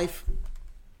happy in life?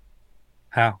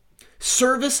 How?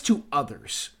 Service to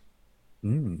others.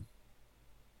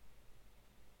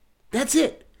 That's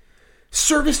it.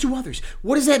 Service to others.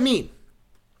 What does that mean?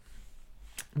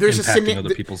 There's impacting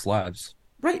other people's lives.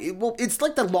 Right. Well, it's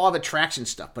like the law of attraction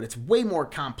stuff, but it's way more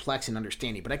complex in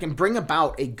understanding. But I can bring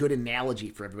about a good analogy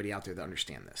for everybody out there to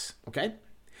understand this. Okay?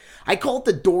 I call it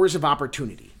the doors of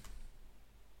opportunity.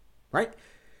 Right?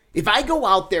 If I go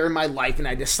out there in my life and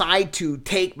I decide to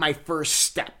take my first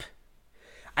step,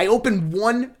 I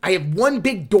have one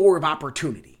big door of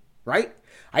opportunity, right?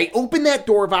 I open that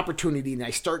door of opportunity and I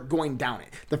start going down it.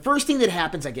 The first thing that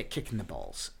happens, I get kicked in the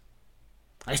balls.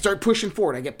 I start pushing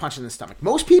forward, I get punched in the stomach.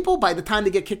 Most people, by the time they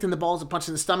get kicked in the balls and punched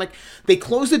in the stomach, they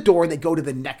close the door and they go to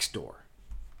the next door.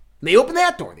 And they open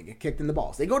that door, they get kicked in the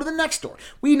balls. They go to the next door.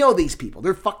 We know these people.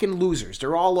 They're fucking losers.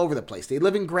 They're all over the place. They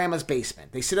live in grandma's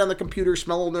basement. They sit on the computer,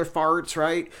 smell their farts,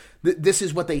 right? This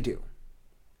is what they do.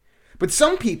 But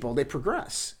some people, they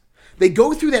progress. They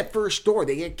go through that first door,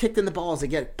 they get kicked in the balls, they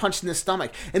get punched in the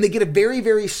stomach, and they get a very,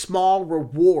 very small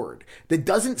reward that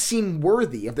doesn't seem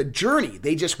worthy of the journey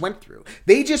they just went through.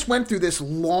 They just went through this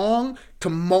long,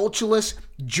 tumultuous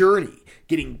journey,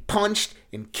 getting punched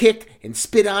and kicked and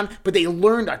spit on, but they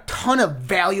learned a ton of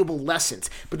valuable lessons.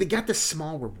 But they got this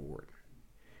small reward.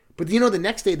 But the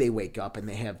next day they wake up and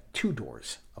they have 2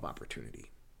 doors of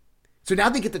opportunity. So now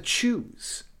they get to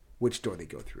choose which door they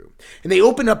go through. And they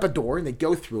open up a door and they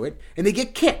go through it and they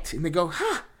get kicked. And they go,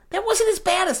 that wasn't as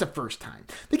bad as the first time.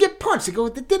 They get punched. They go,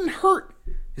 that didn't hurt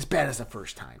as bad as the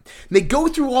first time. And they go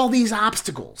through all these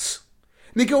obstacles.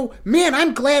 And they go, man,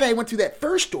 I'm glad I went through that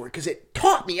first door because it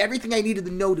taught me everything I needed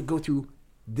to know to go through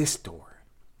this door.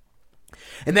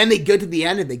 And then they go to the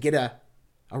end and they get a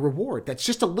reward that's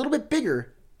just a little bit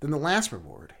bigger than the last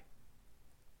reward,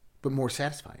 but more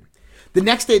satisfying. The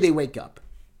next day they wake up.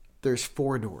 There's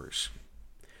 4 doors.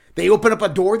 They open up a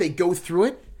door, they go through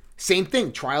it. Same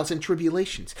thing, trials and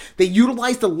tribulations. They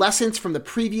utilize the lessons from the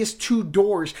previous 2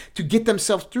 doors to get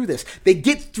themselves through this. They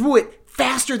get through it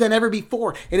faster than ever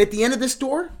before. And at the end of this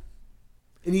door,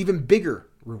 an even bigger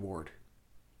reward.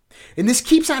 And this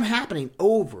keeps on happening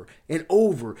over and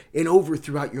over and over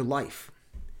throughout your life.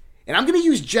 And I'm going to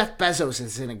use Jeff Bezos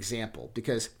as an example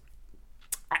because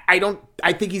I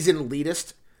think he's an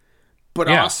elitist, but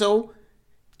also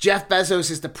Jeff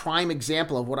Bezos is the prime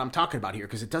example of what I'm talking about here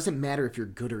because it doesn't matter if you're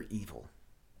good or evil.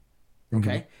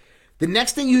 Okay? Mm-hmm. The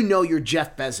next thing you know, you're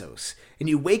Jeff Bezos and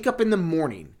you wake up in the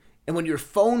morning and when your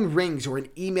phone rings or an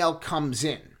email comes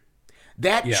in,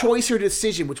 that choice or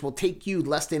decision, which will take you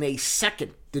less than a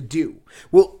second to do,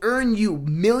 will earn you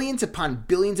millions upon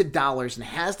billions of dollars and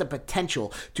has the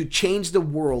potential to change the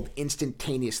world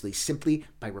instantaneously simply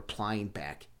by replying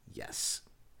back yes.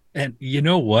 And you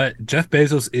know what? Jeff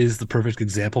Bezos is the perfect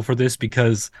example for this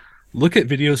because look at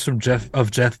videos from Jeff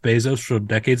Bezos from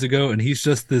decades ago, and he's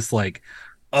just this like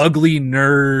ugly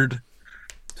nerd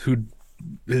who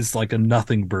is like a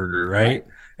nothing burger, right?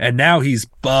 And now he's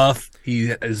buff, he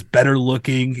is better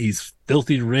looking, he's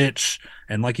filthy rich,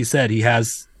 and like you said, he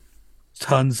has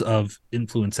tons of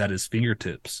influence at his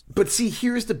fingertips. But see,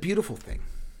 here's the beautiful thing,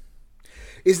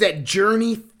 is that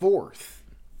journey forth,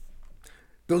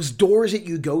 those doors that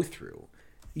you go through,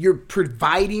 you're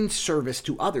providing service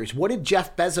to others. What did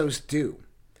Jeff Bezos do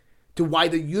to why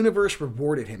the universe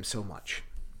rewarded him so much?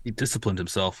 He disciplined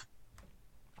himself.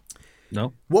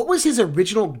 No? What was his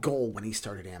original goal when he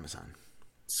started Amazon?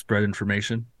 Spread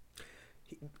information.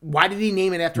 Why did he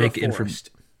name it after a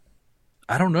forest?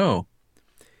 I don't know.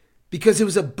 Because it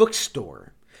was a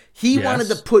bookstore. He wanted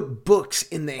to put books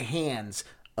in the hands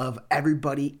of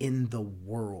everybody in the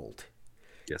world.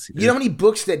 Yes, he did. You know how many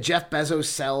books that Jeff Bezos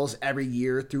sells every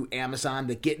year through Amazon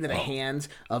that get into the hands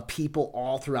of people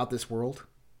all throughout this world?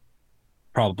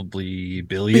 Probably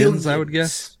billions, I would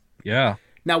guess. Yeah.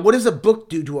 Now, what does a book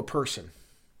do to a person?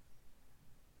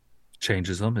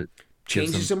 Changes them. It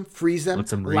changes them, frees them,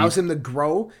 allows them to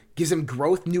grow, gives them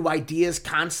growth, new ideas,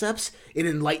 concepts. It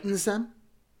enlightens them.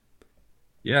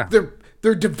 Yeah.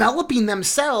 They're developing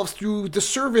themselves through the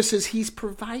services he's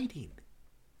providing.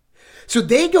 So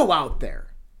they go out there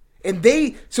and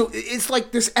so it's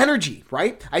like this energy,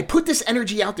 right? I put this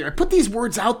energy out there. I put these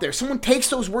words out there. Someone takes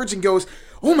those words and goes,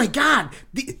 oh my God,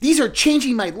 these are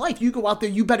changing my life. You go out there,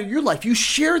 you better your life. You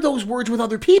share those words with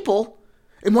other people.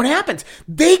 And what happens?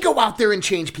 They go out there and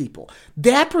change people.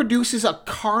 That produces a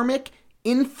karmic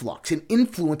influx, an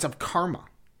influence of karma.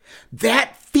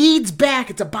 That feeds back.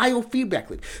 It's a biofeedback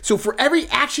loop. So for every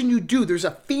action you do, there's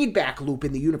a feedback loop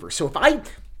in the universe. So if I,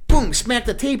 boom, smack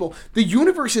the table, the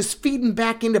universe is feeding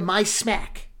back into my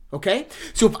smack. Okay?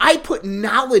 So if I put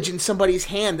knowledge in somebody's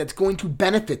hand that's going to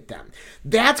benefit them,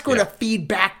 that's going to feed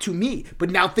back to me. But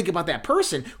now think about that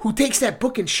person who takes that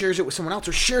book and shares it with someone else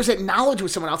or shares that knowledge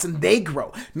with someone else and they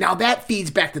grow. Now that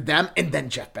feeds back to them and then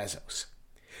Jeff Bezos.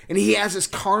 And he has this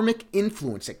karmic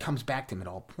influence that comes back to him at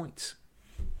all points.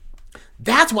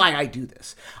 That's why I do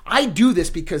this. I do this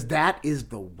because that is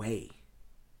the way.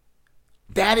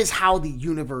 That is how the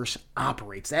universe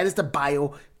operates. That is the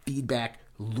biofeedback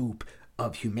loop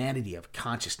of humanity, of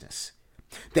consciousness.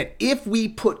 That if we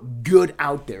put good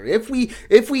out there, if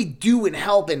we do and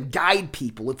help and guide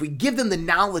people, if we give them the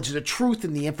knowledge, the truth,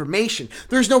 and the information,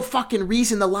 there's no fucking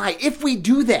reason to lie. If we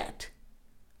do that,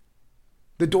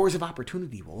 the doors of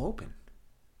opportunity will open.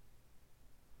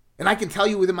 And I can tell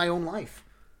you within my own life,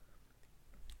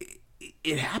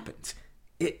 it happens.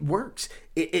 It works.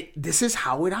 This is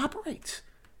how it operates.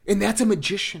 And that's a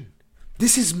magician.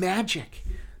 This is magic.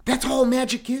 That's all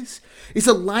magic is. It's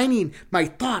aligning my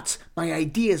thoughts, my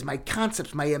ideas, my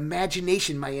concepts, my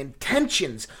imagination, my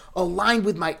intentions aligned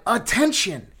with my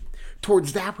attention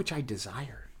towards that which I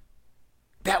desire.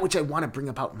 That which I want to bring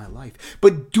about in my life.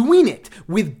 But doing it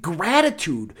with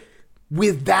gratitude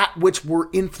with that which we're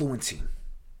influencing.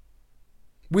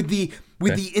 With the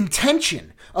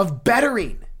intention of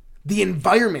bettering the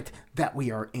environment that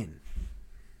we are in.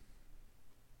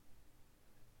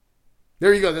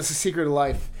 There you go. That's the secret of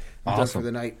life. I'm done for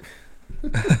the night.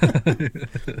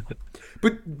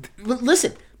 But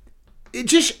listen,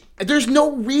 there's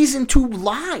no reason to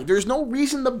lie. There's no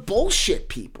reason to bullshit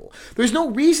people. There's no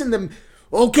reason to,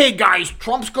 okay, guys,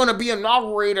 Trump's going to be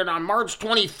inaugurated on March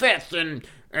 25th,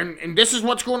 and this is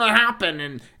what's going to happen,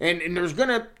 and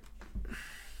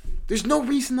there's no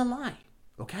reason to lie,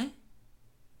 okay?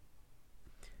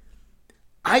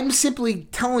 I'm simply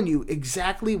telling you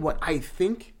exactly what I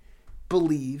think,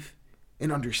 believe,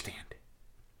 and understand.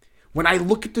 When I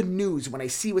look at the news, when I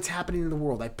see what's happening in the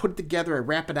world, I put it together, I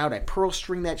wrap it out, I pearl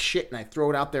string that shit, and I throw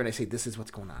it out there, and I say, this is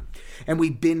what's going on. And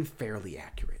we've been fairly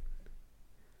accurate.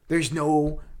 There's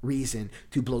no reason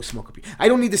to blow smoke up. I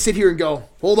don't need to sit here and go,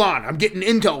 hold on, I'm getting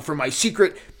intel from my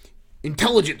secret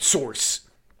intelligence source.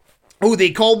 Oh,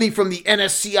 they called me from the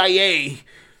NSCIA,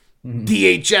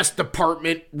 DHS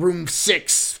department, room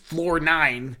 6, floor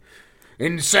 9,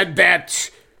 and said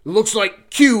that looks like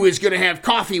Q is going to have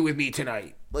coffee with me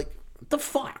tonight. Like, what the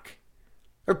fuck?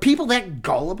 Are people that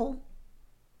gullible?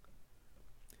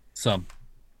 Some.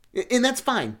 And that's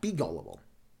fine. Be gullible.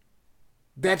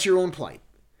 That's your own plight.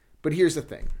 But here's the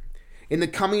thing. In the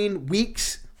coming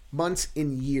weeks, months,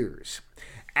 and years,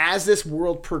 as this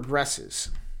world progresses,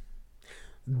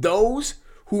 those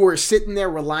who are sitting there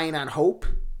relying on hope,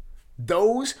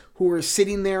 those who are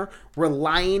sitting there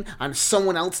relying on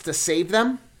someone else to save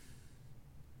them,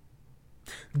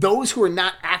 those who are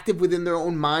not active within their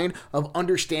own mind of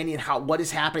understanding what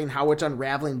is happening, how it's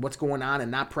unraveling, what's going on,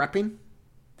 and not prepping,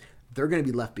 they're going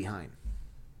to be left behind.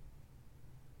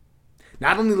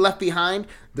 Not only left behind,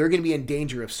 they're going to be in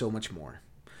danger of so much more.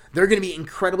 They're going to be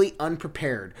incredibly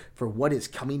unprepared for what is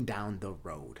coming down the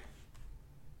road.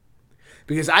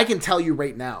 Because I can tell you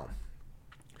right now,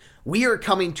 we are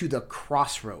coming to the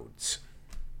crossroads.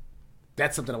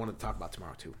 That's something I want to talk about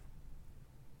tomorrow too.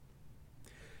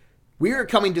 We are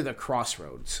coming to the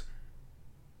crossroads.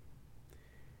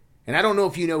 And I don't know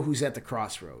if you know who's at the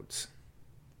crossroads,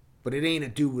 but it ain't a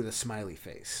dude with a smiley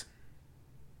face.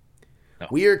 No.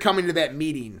 We are coming to that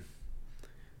meeting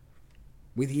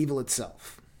with evil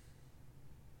itself.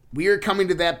 We are coming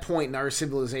to that point in our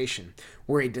civilization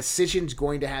where a decision is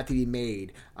going to have to be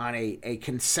made on a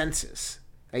consensus,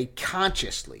 a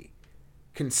consciously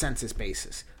consensus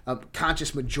basis, a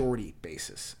conscious majority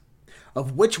basis.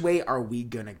 Of which way are we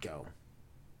going to go?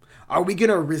 Are we going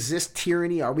to resist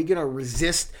tyranny? Are we going to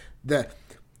resist the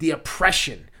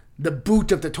oppression, the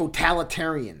boot of the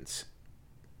totalitarians,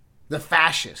 the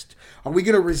fascists? Are we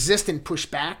going to resist and push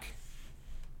back?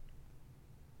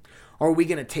 Or are we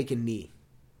going to take a knee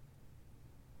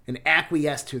and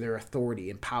acquiesce to their authority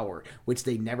and power, which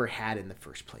they never had in the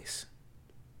first place?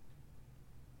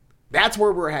 That's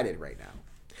where we're headed right now.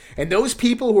 And those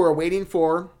people who are waiting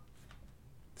for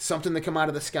something to come out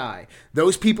of the sky,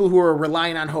 those people who are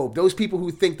relying on hope, those people who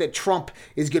think that Trump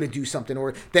is going to do something,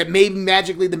 or that maybe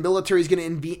magically the military is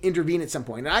going to intervene at some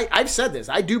point. And I've said this.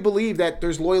 I do believe that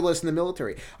there's loyalists in the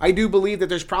military. I do believe that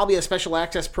there's probably a special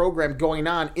access program going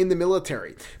on in the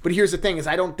military. But here's the thing, is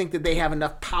I don't think that they have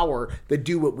enough power to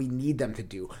do what we need them to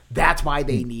do. That's why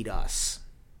they need us.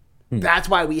 That's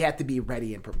why we have to be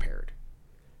ready and prepared.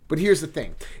 But here's the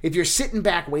thing. If you're sitting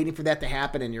back waiting for that to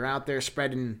happen and you're out there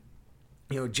spreading,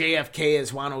 JFK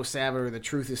is Juan 07 or the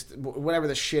truth is, whatever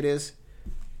the shit is,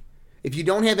 if you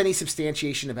don't have any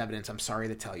substantiation of evidence, I'm sorry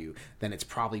to tell you, then it's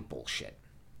probably bullshit.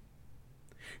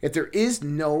 If there is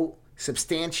no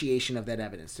substantiation of that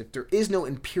evidence, if there is no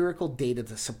empirical data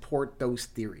to support those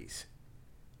theories,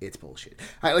 it's bullshit.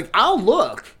 I'll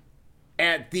look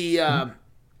at the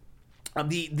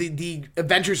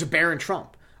Adventures of Baron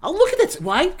Trump. I'll look at that.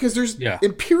 Why? Because there's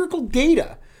empirical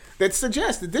data that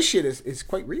suggests that this shit is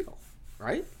quite real,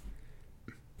 right?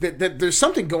 That there's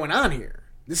something going on here.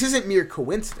 This isn't mere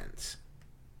coincidence.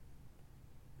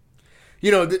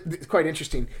 It's quite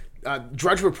interesting.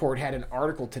 Drudge Report had an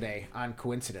article today on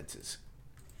coincidences.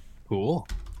 Cool.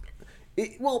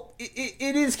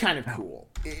 It is kind of cool.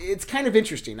 It's kind of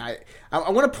interesting. I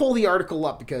want to pull the article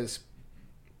up because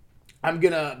I'm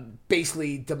going to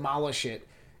basically demolish it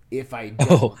if I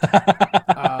don't.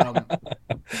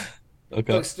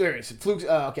 Okay.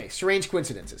 Strange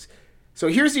coincidences. So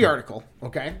here's the article,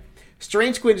 okay?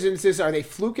 Strange coincidences, are they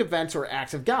fluke events or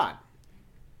acts of God?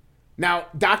 Now,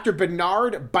 Dr.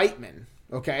 Bernard Beitman,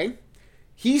 okay,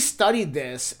 he studied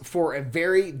this for a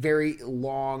very, very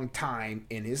long time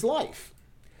in his life.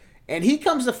 And he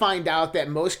comes to find out that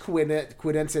most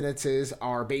coincidences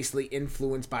are basically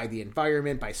influenced by the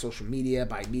environment, by social media,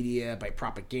 by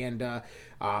propaganda,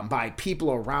 by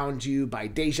people around you, by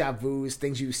deja vus,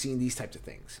 things you've seen, these types of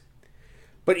things.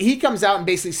 But he comes out and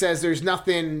basically says there's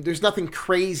nothing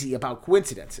crazy about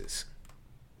coincidences.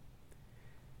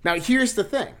 Now, here's the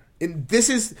thing. And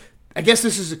I guess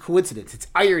this is a coincidence. It's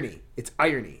irony.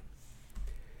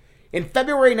 In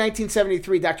February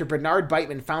 1973, Dr. Bernard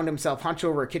Beitman found himself hunched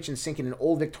over a kitchen sink in an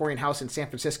old Victorian house in San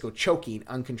Francisco, choking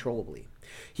uncontrollably.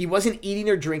 He wasn't eating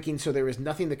or drinking, so there was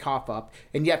nothing to cough up,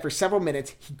 and yet for several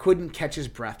minutes, he couldn't catch his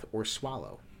breath or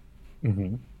swallow.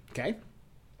 Mm-hmm. Okay?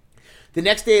 The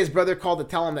next day, his brother called to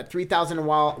tell him that 3,000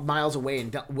 miles away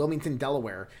in Wilmington,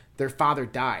 Delaware, their father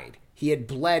died. He had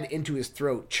bled into his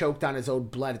throat, choked on his own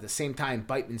blood at the same time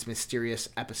Beitman's mysterious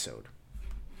episode.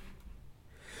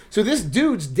 So this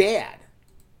dude's dad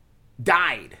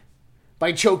died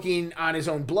by choking on his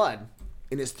own blood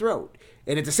in his throat.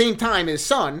 And at the same time, his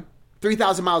son,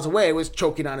 3,000 miles away, was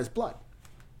choking on his blood.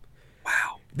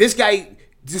 Wow. This guy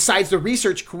decides to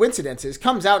research coincidences,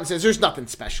 comes out and says there's nothing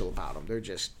special about them. They're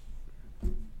just...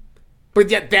 But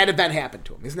yet that event happened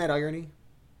to him. Isn't that irony?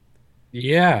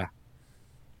 Yeah.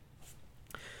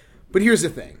 But here's the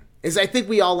thing, is I think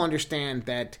we all understand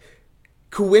that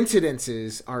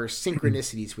coincidences are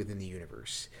synchronicities within the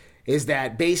universe. Is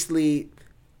that basically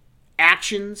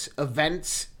actions,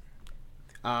 events,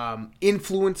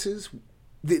 influences,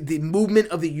 the movement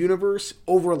of the universe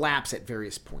overlaps at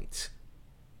various points.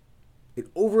 It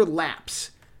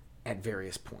overlaps at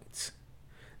various points.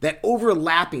 That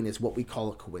overlapping is what we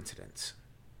call a coincidence.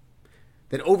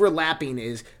 That overlapping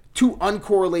is two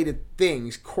uncorrelated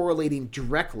things correlating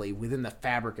directly within the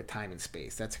fabric of time and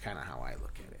space. That's kind of how I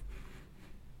look at it.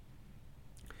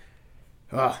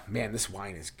 Oh, man, this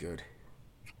wine is good.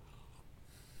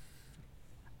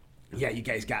 Yeah, you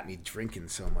guys got me drinking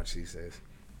so much these days.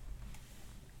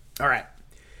 All right.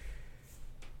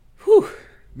 Whew.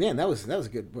 Man, that was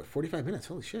good. What, 45 minutes?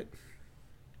 Holy shit.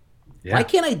 Yeah. Why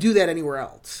can't I do that anywhere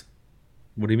else?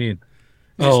 What do you mean?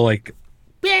 Oh, like...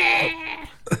 I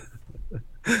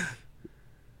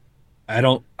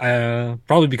don't...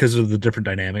 probably because of the different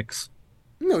dynamics.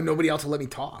 No, nobody else will let me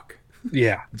talk.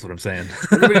 Yeah, that's what I'm saying.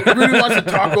 Everybody wants to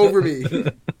talk over me.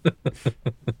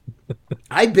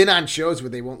 I've been on shows where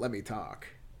they won't let me talk.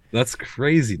 That's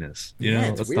craziness. You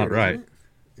know, that's weird, not right.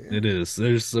 It is.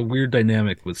 There's a weird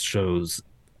dynamic with shows.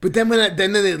 But then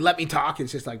then they let me talk,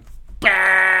 it's just like...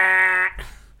 Bah!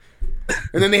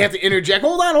 And then they have to interject.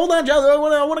 Hold on, Joe.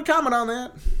 I want to comment on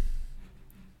that.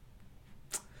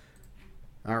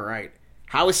 All right.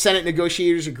 House Senate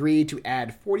negotiators agreed to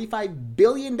add $45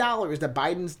 billion to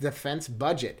Biden's defense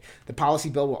budget. The policy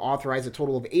bill will authorize a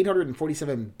total of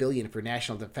 $847 billion for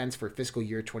national defense for fiscal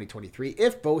year 2023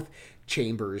 if both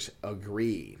chambers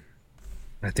agree.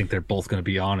 I think they're both going to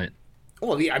be on it.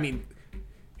 Well, I mean,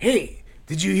 hey,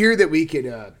 did you hear that we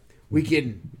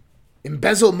can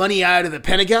embezzle money out of the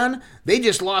Pentagon? They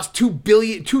just lost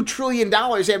 $2 trillion.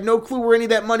 They have no clue where any of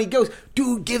that money goes.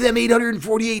 Dude, give them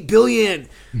 $848 billion.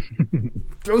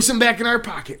 Throw some back in our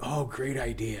pocket. Oh, great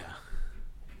idea.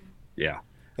 Yeah.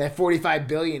 That $45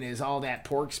 billion is all that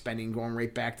pork spending going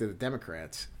right back to the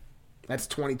Democrats. That's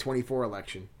 2024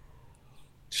 election.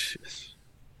 Jeez.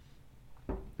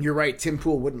 You're right. Tim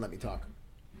Pool wouldn't let me talk.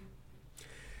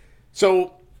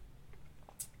 So,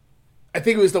 I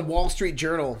think it was the Wall Street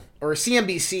Journal or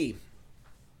CNBC.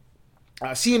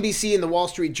 CNBC and the Wall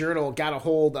Street Journal got a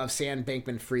hold of Sam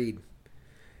Bankman-Fried,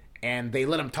 and they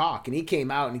let him talk. And he came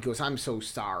out and he goes, "I'm so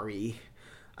sorry.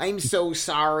 I'm so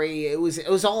sorry. It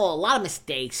was all a lot of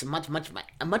mistakes, much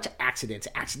accidents.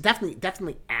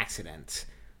 Definitely accidents."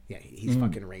 Yeah, he's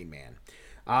fucking Rain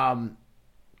Man.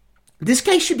 This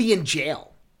guy should be in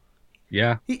jail.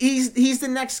 Yeah, he's the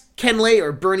next Ken Lay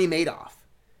or Bernie Madoff.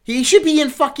 He should be in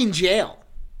fucking jail.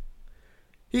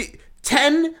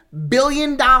 $10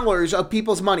 billion of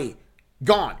people's money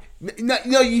gone.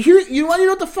 No, you want to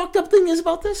know what the fucked up thing is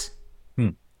about this?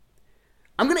 I'm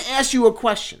going to ask you a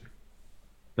question.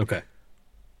 Okay.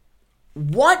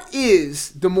 What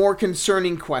is the more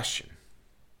concerning question?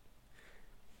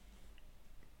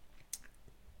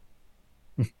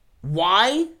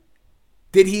 Why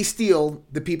did he steal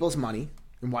the people's money,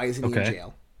 and why isn't he in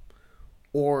jail?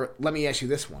 Or let me ask you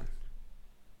this one.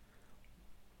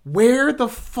 Where the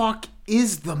fuck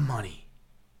is the money?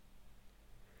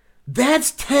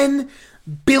 That's $10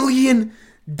 billion.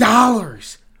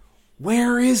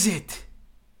 Where is it?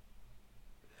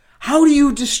 How do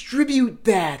you distribute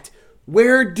that?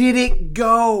 Where did it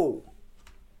go?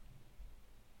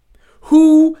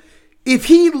 If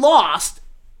he lost,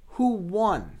 who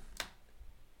won?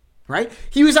 Right?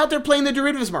 He was out there playing the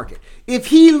derivatives market. If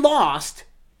he lost,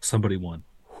 somebody won.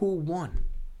 Who won?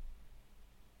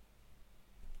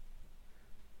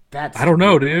 I don't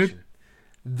know, dude.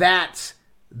 That's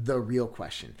the real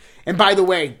question. And by the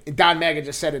way, Don Mega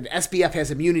just said it, SBF has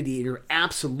immunity, and you're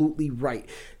absolutely right.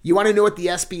 You want to know what the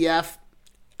SBF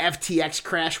FTX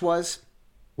crash was?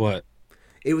 What?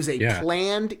 It was a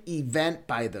planned event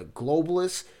by the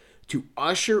globalists to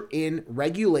usher in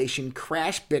regulation,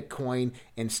 crash Bitcoin,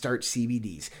 and start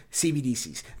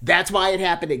CBDCs. That's why it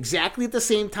happened exactly at the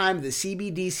same time the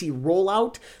CBDC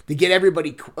rollout to get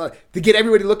everybody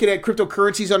looking at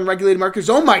cryptocurrencies, unregulated markets.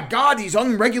 Oh my God, these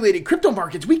unregulated crypto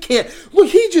markets. We can't. Look,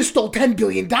 he just stole $10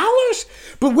 billion.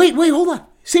 But wait, hold on.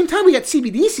 Same time we got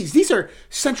CBDCs. These are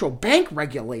central bank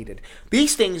regulated.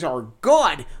 These things are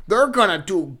good. They're going to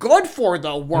do good for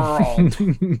the world.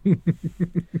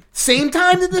 Same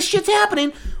time that this shit's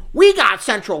happening, we got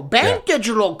central bank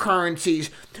digital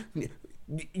currencies.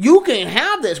 You can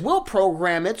have this. We'll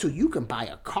program it so you can buy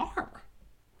a car.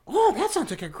 Oh, that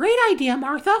sounds like a great idea,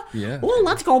 Martha. Yeah. Oh,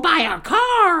 let's go buy a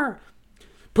car.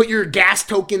 Put your gas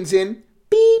tokens in.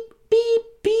 Beep, beep,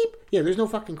 beep. Yeah, there's no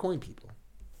fucking coin, people.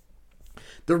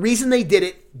 The reason they did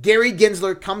it, Gary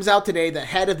Gensler comes out today, the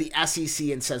head of the SEC,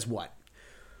 and says what?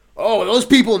 Oh, those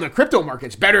people in the crypto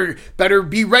markets better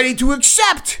be ready to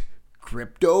accept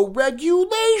crypto regulation.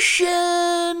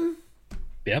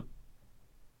 Yep.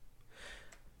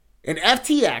 And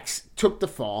FTX took the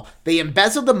fall. They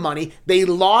embezzled the money. They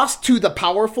lost to the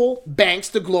powerful banks,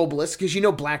 the globalists, because you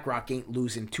know BlackRock ain't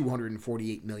losing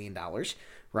 $248 million,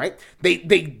 right?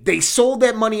 They sold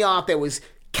that money off. That was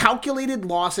calculated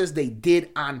losses they did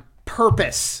on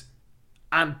purpose.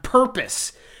 On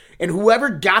purpose. And whoever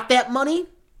got that money,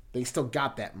 they still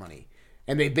got that money.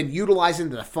 And they've been utilizing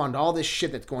to fund all this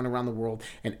shit that's going around the world.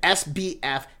 And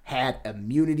SBF had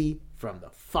immunity from the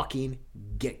fucking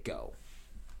get-go.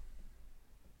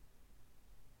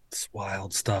 It's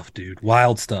wild stuff, dude.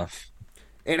 Wild stuff.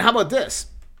 And how about this?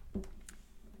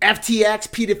 FTX,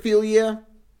 pedophilia.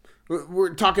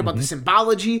 We're talking about the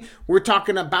symbology. We're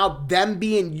talking about them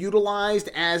being utilized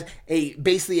as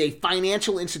basically a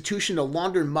financial institution to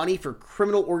launder money for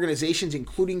criminal organizations,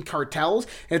 including cartels.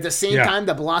 And at the same time,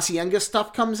 the Balenciaga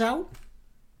stuff comes out.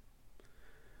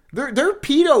 Their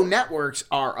pedo networks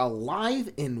are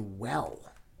alive and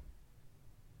well.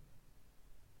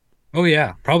 Oh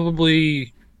yeah,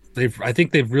 probably. I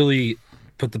think they've really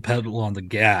put the pedal on the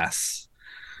gas.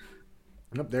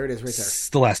 Yep, there it is, right there. It's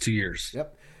the last 2 years.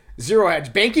 Yep. Zero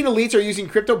Hedge. Banking elites are using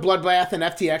crypto bloodbath and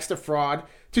FTX to fraud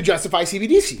to justify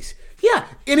CBDCs. Yeah,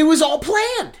 and it was all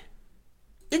planned.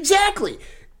 Exactly.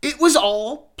 It was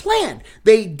all planned.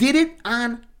 They did it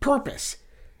on purpose.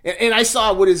 And I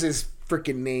saw, what is his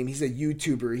freaking name? He's a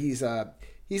YouTuber.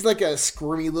 He's like a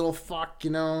squirmy little fuck, you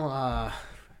know.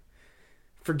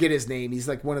 Forget his name. He's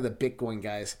like one of the Bitcoin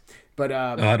guys. But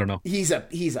I don't know. He's a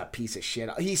piece of shit.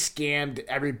 He scammed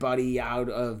everybody out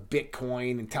of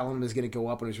Bitcoin and telling them it was going to go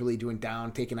up when it was really doing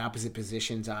down, taking opposite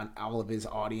positions on all of his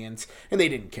audience. And they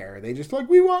didn't care. They just like,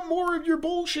 we want more of your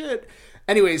bullshit.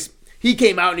 Anyways, he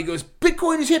came out and he goes,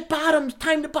 Bitcoin has hit bottom. It's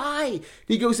time to buy.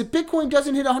 He goes, if Bitcoin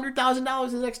doesn't hit $100,000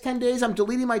 in the next 10 days, I'm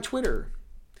deleting my Twitter.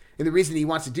 And the reason he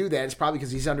wants to do that is probably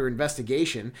because he's under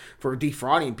investigation for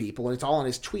defrauding people, and it's all on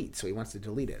his tweet, so he wants to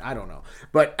delete it. I don't know.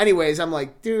 But anyways, I'm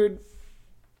like, dude,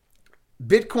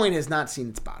 Bitcoin has not seen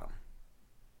its bottom.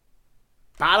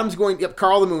 Bottom's going, yep,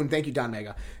 Carl the Moon, thank you, Don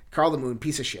Mega. Carl the Moon,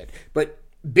 piece of shit. But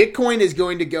Bitcoin is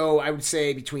going to go, I would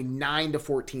say, between 9 to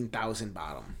 14,000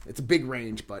 bottom. It's a big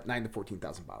range, but 9 to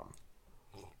 14,000 bottom.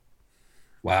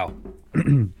 Wow.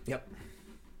 Yep.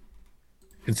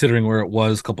 Considering where it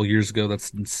was a couple years ago,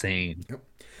 that's insane. Yep.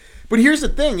 But here's the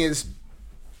thing is,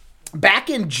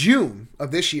 back in June of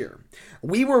this year,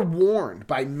 we were warned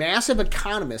by massive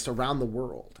economists around the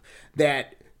world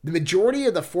that the majority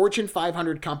of the Fortune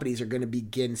 500 companies are going to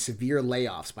begin severe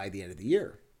layoffs by the end of the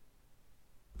year.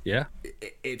 Yeah.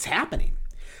 It's happening.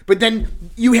 But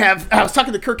then you have, I was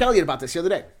talking to Kirk Elliott about this the other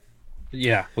day.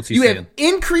 Yeah, what's he saying? You have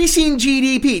increasing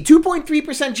GDP, 2.3%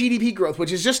 GDP growth,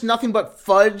 which is just nothing but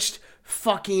fudged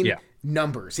fucking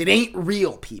numbers. It ain't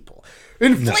real, people.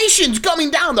 Inflation's coming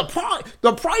down.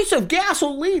 The price of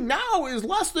gasoline now is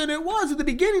less than it was at the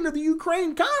beginning of the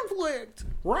Ukraine conflict.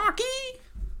 Rocky?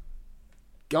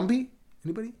 Gumby?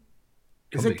 Anybody?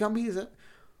 Is it Gumby? Is it?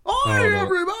 Oh, hey,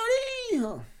 everybody!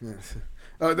 Oh, yes.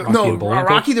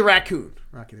 Rocky the Raccoon.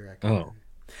 Rocky the Raccoon. Oh.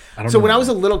 I don't so know. when I was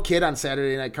a little kid on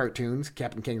Saturday night cartoons,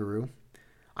 Captain Kangaroo,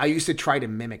 I used to try to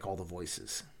mimic all the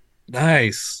voices.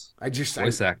 Nice.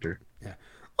 Voice actor. Yeah.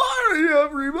 Hi,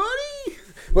 everybody.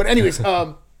 But anyways,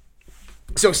 so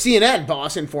CNN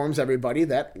boss informs everybody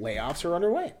that layoffs are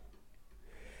underway.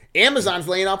 Amazon's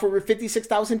laying off over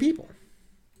 56,000 people.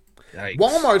 Yikes.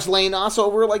 Walmart's laying off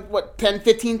over 10,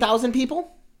 15,000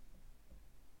 people.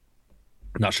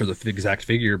 Not sure the exact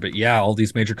figure, but yeah, all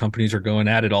these major companies are going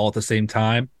at it all at the same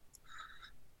time.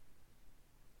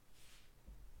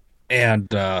 And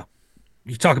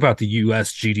you talk about the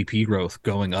U.S. GDP growth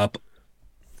going up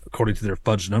according to their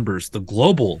fudge numbers. The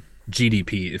global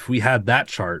GDP, if we had that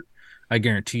chart, I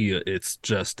guarantee you it's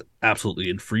just absolutely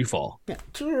in free fall. Yeah.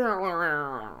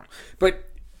 But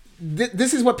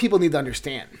this is what people need to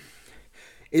understand,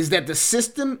 is that the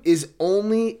system is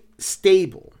only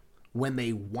stable when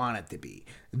they want it to be.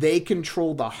 They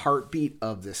control the heartbeat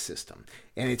of this system.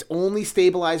 And it's only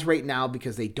stabilized right now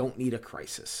because they don't need a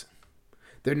crisis.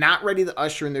 They're not ready to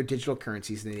usher in their digital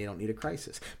currencies, and they don't need a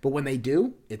crisis. But when they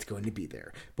do, it's going to be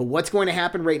there. But what's going to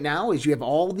happen right now is you have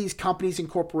all these companies and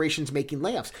corporations making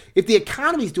layoffs. If the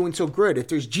economy is doing so good, if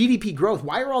there's GDP growth,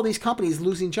 why are all these companies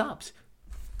losing jobs?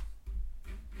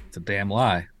 It's a damn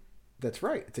lie. That's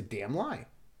right. It's a damn lie.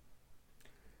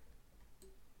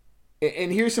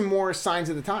 And here's some more signs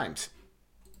of the times.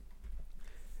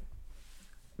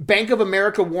 Bank of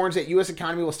America warns that U.S.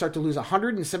 economy will start to lose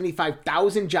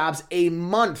 175,000 jobs a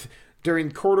month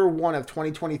during quarter one of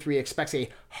 2023. Expects a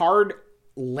hard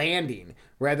landing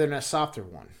rather than a softer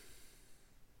one.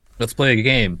 Let's play a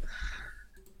game.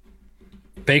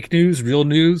 Fake news, real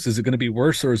news, is it going to be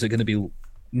worse or is it going to be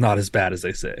not as bad as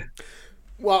they say?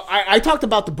 Well, I talked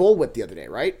about the bullwhip the other day,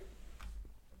 right?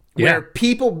 Where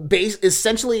people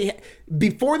essentially,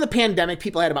 before the pandemic,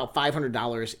 people had about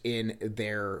 $500 in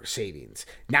their savings.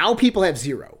 Now people have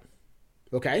zero.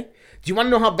 Okay? Do you want to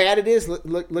know how bad it is?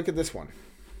 Look at this one.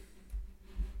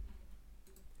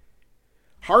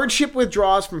 Hardship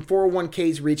withdrawals from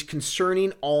 401ks reach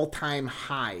concerning all-time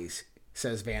highs,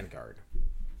 says Vanguard.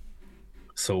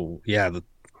 So, yeah, the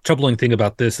troubling thing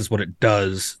about this is what it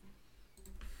does.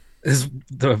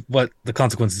 What the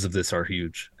consequences of this are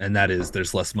huge, and that is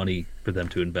there's less money for them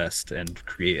to invest and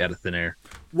create out of thin air.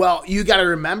 Well, you got to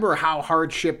remember how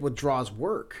hardship withdrawals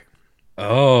work.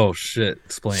 Oh shit!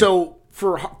 Explain. So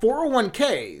for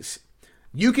 401ks,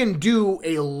 you can do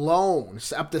a loan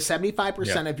up to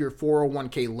 75% of your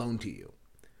 401k loan to you,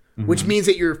 which means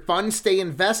that your funds stay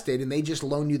invested and they just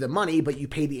loan you the money, but you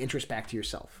pay the interest back to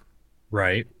yourself.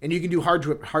 Right. And you can do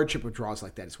hardship withdrawals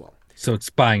like that as well. So it's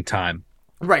buying time.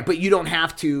 Right, but you don't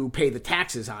have to pay the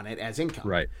taxes on it as income.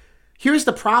 Right. Here's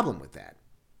the problem with that.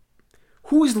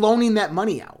 Who is loaning that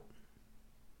money out?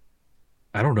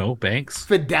 I don't know. Banks?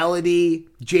 Fidelity,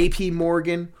 JP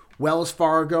Morgan, Wells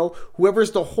Fargo,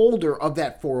 whoever's the holder of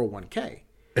that 401k.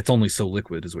 It's only so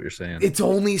liquid is what you're saying. It's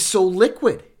only so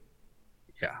liquid.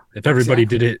 Yeah. If everybody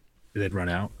did it, they'd run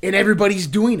out. And everybody's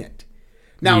doing it.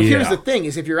 Now, here's the thing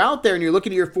is if you're out there and you're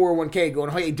looking at your 401k going,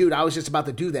 hey, dude, I was just about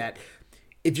to do that.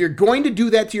 If you're going to do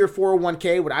that to your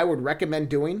 401k, what I would recommend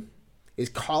doing is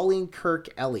calling Kirk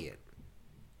Elliott.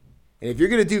 And if you're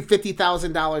going to do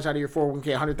 $50,000 out of your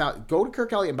 401k, $100,000, go to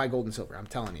Kirk Elliott and buy gold and silver. I'm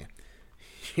telling you.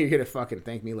 You're going to fucking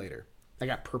thank me later. I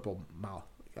got purple mouth.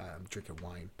 I'm drinking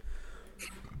wine.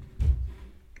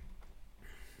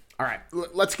 All right,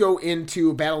 let's go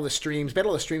into Battle of the Streams.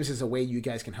 Battle of the Streams is a way you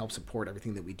guys can help support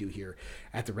everything that we do here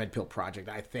at the Red Pill Project.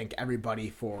 I thank everybody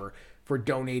for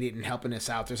donating and helping us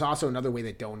out. There's also another way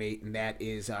to donate, and that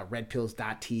is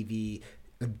redpills.tv,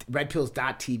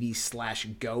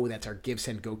 redpills.tv/go. That's our Give,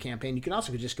 Send, Go campaign. You can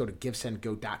also just go to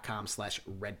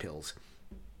givesendgo.com/redpills.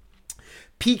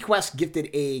 PQuest gifted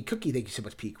a cookie. Thank you so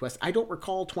much, PQuest. I don't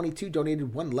recall 22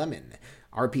 donated 1 lemon.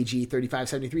 RPG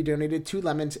 3573 donated 2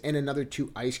 lemons and another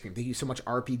 2 ice cream. Thank you so much,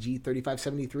 RPG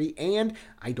 3573. And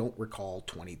I don't recall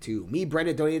 22. Me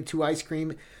Brenda donated 2 ice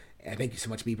cream. And thank you so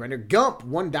much, Me Brenda. Gump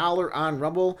 $1 on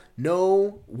Rumble.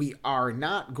 No, we are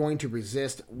not going to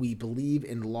resist. We believe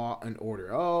in law and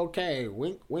order. Okay,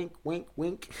 wink, wink, wink,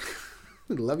 wink.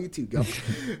 Love you too, Gump.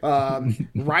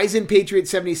 Ryzen Patriot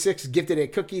 76 gifted a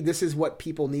cookie. This is what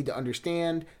people need to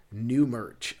understand. New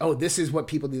merch. Oh, this is what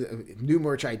people need. New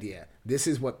merch idea. This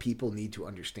is what people need to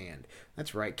understand.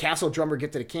 That's right. Castle Drummer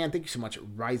gifted a can. Thank you so much,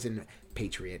 Ryzen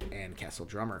Patriot and Castle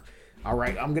Drummer. All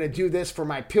right, I'm going to do this for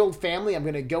my Pilled family. I'm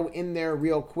going to go in there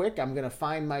real quick. I'm going to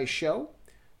find my show.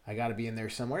 I got to be in there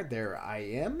somewhere. There I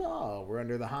am. Oh, we're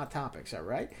under the hot topics. All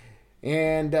right.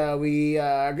 And we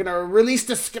are going to release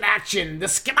the Scratchin'. The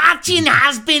Scratchin'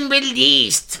 has been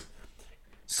released.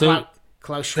 So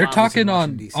Klaus Schwab they're talking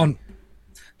on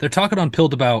they're talking on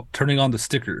Pilled about turning on the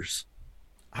stickers.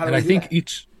 How do and we do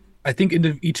that? I think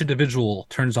each individual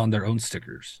turns on their own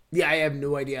stickers. Yeah, I have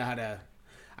no idea how to.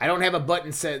 I don't have a button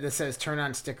that says turn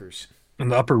on stickers. In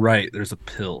the upper right, there's a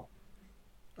pill.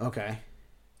 Okay.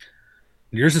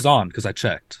 Yours is on because I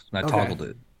checked and I toggled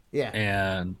it. Yeah.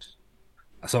 And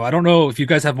so I don't know if you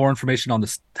guys have more information on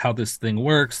this, how this thing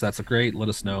works. That's great. Let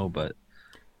us know. But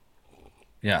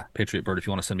Yeah, Patriot Bird, if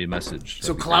you want to send me a message.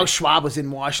 So Klaus Schwab was in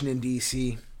Washington,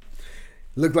 D.C.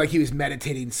 Looked like he was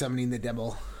meditating, summoning the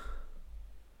devil.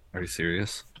 Are you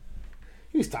serious?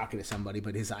 He was talking to somebody,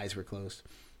 but his eyes were closed.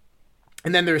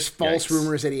 And then there's false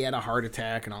rumors that he had a heart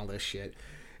attack and all this shit.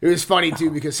 It was funny, too,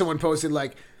 because someone posted,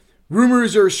 like,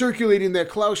 rumors are circulating that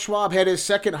Klaus Schwab had his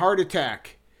second heart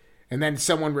attack. And then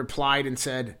someone replied and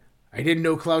said, I didn't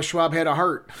know Klaus Schwab had a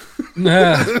heart.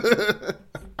 I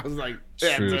was like,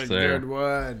 that's a good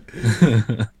one.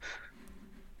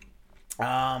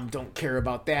 Don't care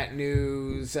about that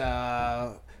news.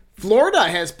 Florida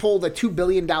has pulled a $2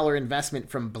 billion investment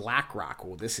from BlackRock.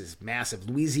 Well, this is massive.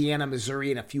 Louisiana,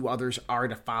 Missouri, and a few others are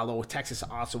to follow. Texas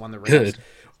also on the rails.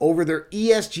 Over their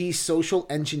ESG social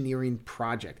engineering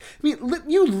project. I mean,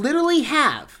 you literally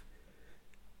have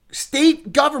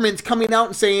state governments coming out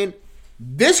and saying,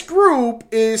 this group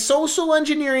is social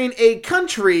engineering a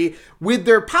country with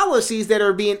their policies that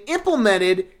are being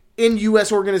implemented in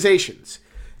U.S. organizations.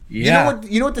 Yeah.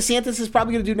 You know what DeSantis is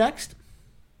probably going to do next?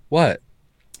 What?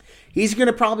 He's going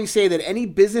to probably say that any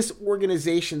business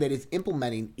organization that is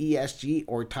implementing ESG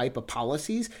or type of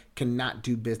policies cannot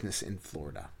do business in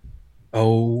Florida.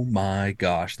 Oh my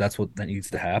gosh, that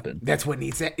needs to happen. That's what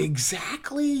needs to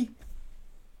exactly.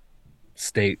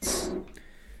 States.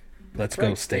 Let's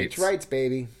go, states. Rights,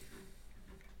 baby.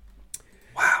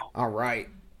 Wow. All right.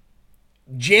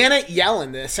 Janet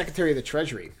Yellen, the Secretary of the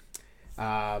Treasury.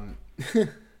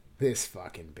 This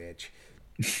fucking bitch.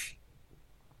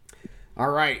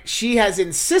 All right. She has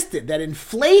insisted that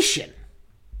inflation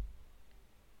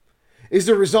is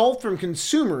the result from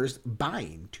consumers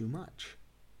buying too much.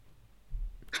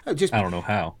 I don't know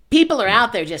how. People are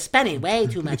out there just spending way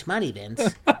too much money,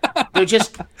 Vince. They're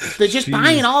just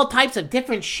buying all types of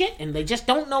different shit, and they just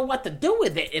don't know what to do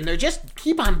with it, and they're just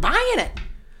keep on buying it.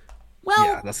 Well,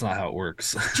 yeah, that's not how it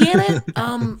works. Janet,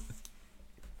 by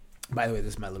the way,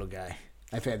 this is my little guy.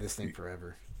 I've had this thing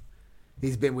forever.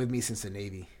 He's been with me since the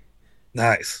Navy.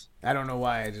 Nice. I don't know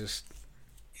why. I just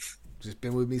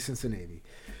been with me since the Navy.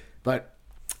 But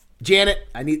Janet,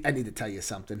 I need to tell you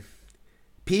something.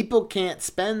 People can't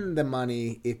spend the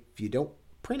money if you don't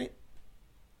print it.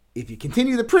 If you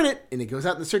continue to print it and it goes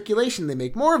out in the circulation, they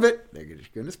make more of it, they're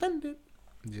just going to spend it.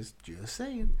 Just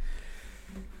saying.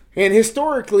 And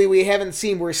historically, we haven't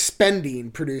seen where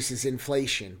spending produces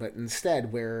inflation, but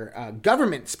instead where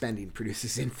government spending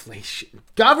produces inflation.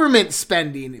 Government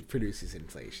spending produces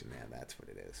inflation. Yeah, that's what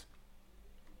it is.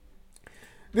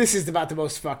 This is about the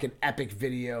most fucking epic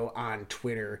video on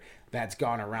Twitter that's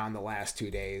gone around the last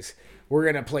 2 days. We're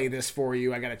going to play this for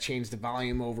you. I got to change the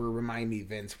volume over. Remind me,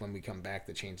 Vince, when we come back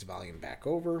to change the volume back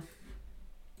over.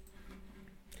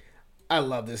 I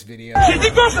love this video. Passing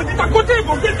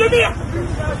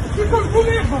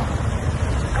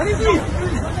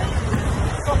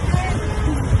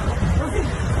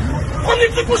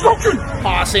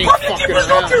fucking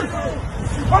around.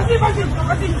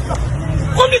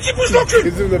 This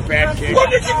is a bad kick.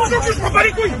 Don't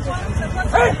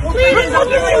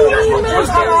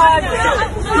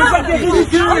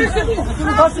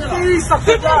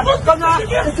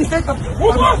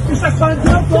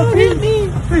hit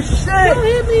me. Don't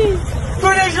hit me.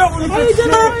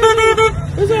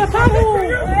 There's a pothole.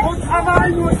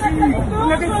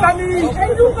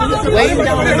 Laying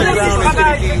down in the ground is going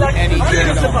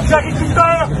to do any good at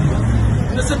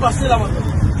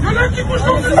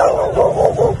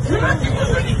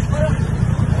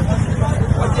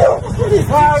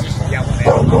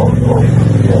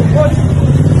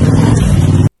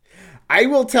I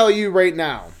will tell you right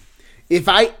now, if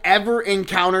I ever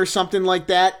encounter something like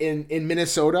that in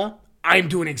Minnesota, I'm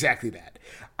doing exactly that.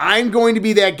 I'm going to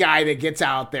be that guy that gets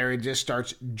out there and just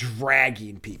starts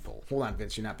dragging people. Hold on,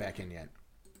 Vince, you're not back in yet.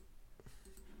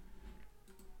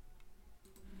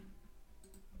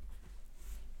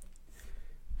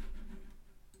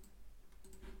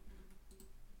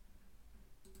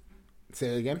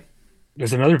 Say it again.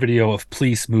 There's another video of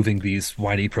police moving these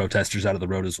whiny protesters out of the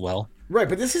road as well. Right,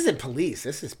 but this isn't police.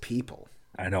 This is people.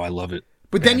 I know, I love it.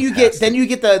 But then you get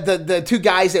the two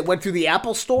guys that went through the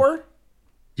Apple store.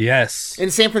 Yes.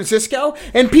 In San Francisco,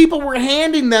 and people were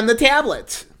handing them the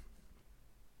tablets.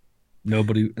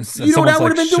 Nobody. You know what I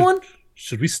would have been doing?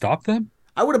 Should we stop them?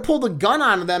 I would have pulled a gun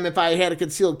on them if I had a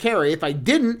concealed carry. If I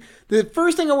didn't, the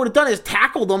first thing I would have done is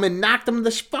tackle them and knock them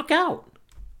the fuck out.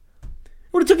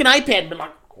 Would have took an iPad and been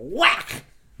like, whack.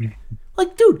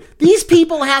 Like, dude, these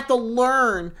people have to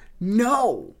learn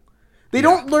no. They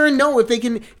don't learn no. If you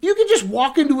can just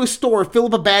walk into a store, fill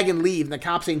up a bag, and leave, and the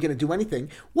cops ain't going to do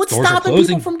anything. What's stopping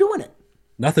people from doing it?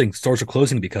 Nothing. Stores are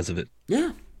closing because of it.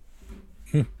 Yeah.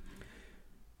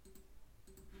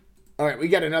 All right, we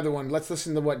got another one. Let's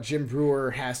listen to what Jim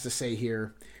Breuer has to say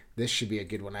here. This should be a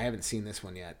good one. I haven't seen this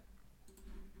one yet.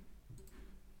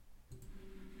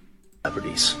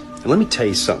 Celebrities. And let me tell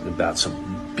you something about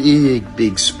some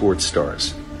big sports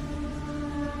stars.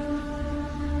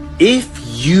 If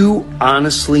you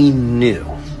honestly knew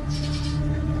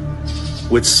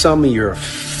what some of your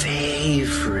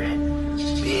favorite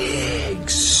big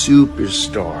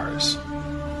superstars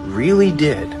really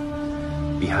did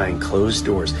behind closed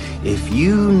doors, if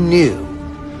you knew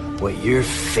what your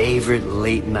favorite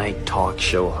late night talk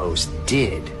show host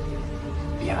did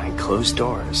behind closed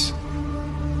doors,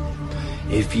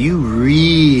 if you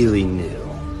really knew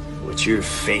what your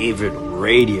favorite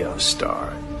radio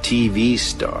star, TV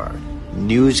star,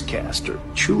 newscaster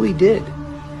truly did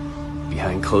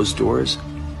behind closed doors,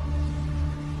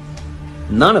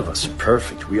 none of us are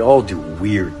perfect. We all do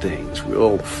weird things. We're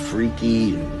all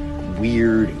freaky and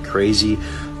weird and crazy.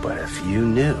 But if you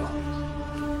knew,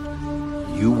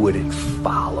 you wouldn't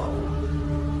follow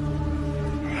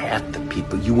half the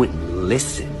people. You wouldn't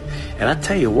listen. And I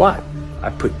tell you what, I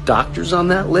put doctors on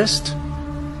that list.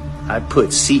 I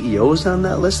put CEOs on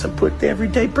that list. I put the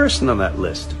everyday person on that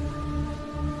list.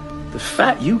 The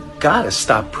fact, you gotta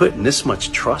stop putting this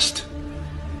much trust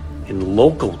in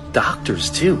local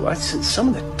doctors too. I said some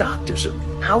of the doctors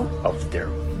are out of their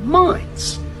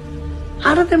minds.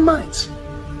 Out of their minds.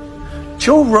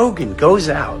 Joe Rogan goes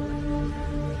out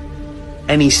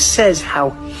and he says how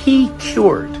he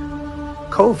cured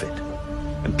COVID.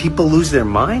 And people lose their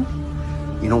mind.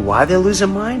 You know why they lose their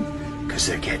mind? Because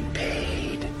they're getting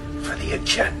paid for the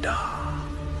agenda.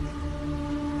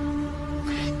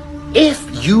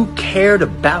 If you cared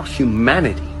about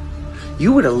humanity,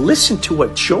 you would have listened to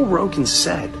what Joe Rogan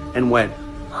said and went,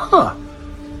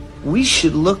 we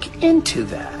should look into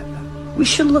that. We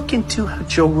should look into how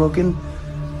Joe Rogan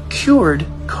cured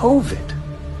COVID.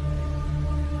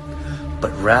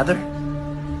 But rather,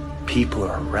 people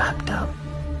are wrapped up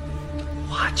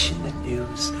watching the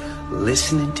news,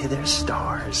 listening to their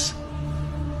stars,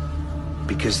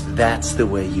 because that's the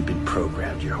way you've been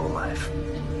programmed your whole life.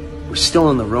 We're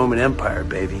still in the Roman Empire,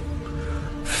 baby.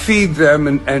 Feed them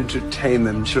and entertain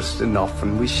them just enough,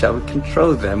 and we shall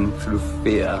control them through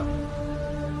fear.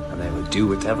 And they will do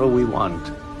whatever we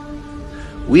want.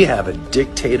 We have a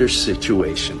dictator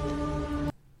situation.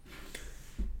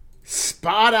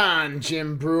 Spot on,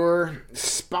 Jim Breuer.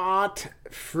 Spot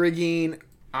frigging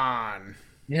on.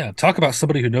 Yeah, talk about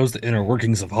somebody who knows the inner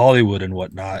workings of Hollywood and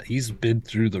whatnot. He's been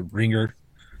through the ringer.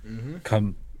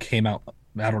 Came out,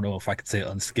 I don't know if I could say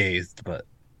unscathed, but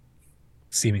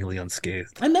seemingly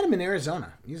unscathed. I met him in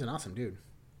Arizona. He's an awesome dude.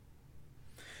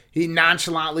 He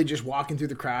nonchalantly just walking through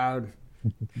the crowd.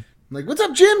 I'm like, what's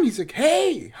up, Jim? He's like,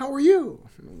 hey, how are you?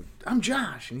 I'm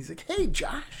Josh. And he's like, hey,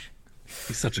 Josh.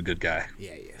 He's such a good guy.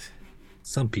 Yeah, he is.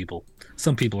 Some people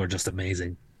are just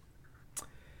amazing.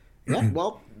 Yeah,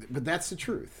 well, but that's the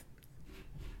truth.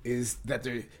 Is that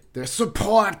they're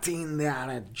supporting that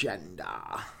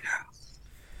agenda. Yeah.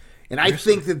 And I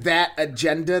think that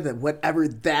agenda, that whatever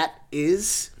that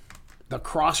is, the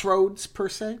crossroads per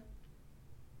se,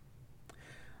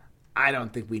 I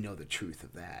don't think we know the truth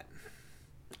of that.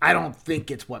 I don't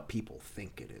think it's what people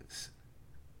think it is.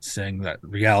 Saying that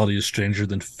reality is stranger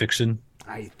than fiction.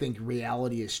 I think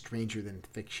reality is stranger than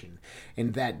fiction.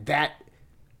 And that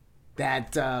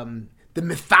the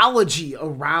mythology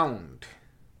around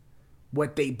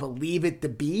what they believe it to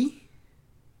be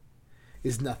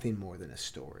is nothing more than a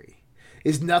story.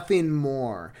 Is nothing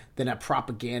more than a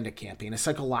propaganda campaign, a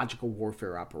psychological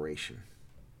warfare operation.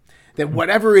 That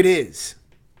whatever it is,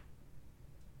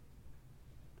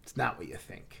 it's not what you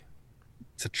think.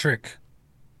 It's a trick.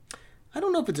 I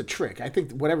don't know if it's a trick. I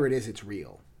think whatever it is, it's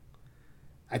real.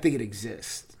 I think it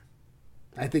exists.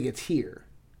 I think it's here.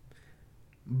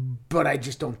 But I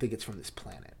just don't think it's from this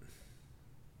planet.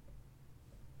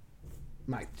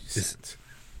 My 2 cents.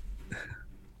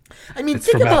 I mean,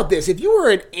 think about this. If you were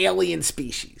an alien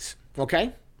species,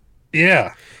 okay?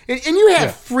 Yeah. And you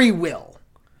have free will.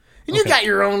 And you got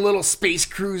your own little space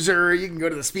cruiser. You can go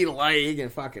to the speed of light. You can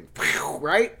fucking,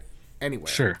 right? Anyway.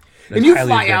 Sure. And you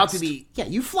fly out to the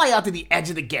edge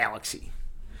of the galaxy.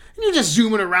 And you're just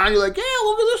zooming around. You're like, yeah,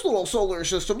 look at this little solar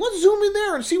system. Let's zoom in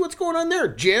there and see what's going on there,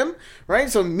 Jim. Right?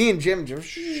 So me and Jim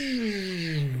just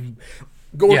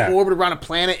go orbit around a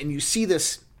planet, and you see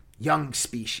this young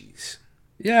species.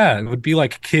 Yeah, it would be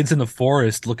like kids in the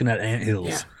forest looking at anthills.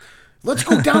 Yeah. Let's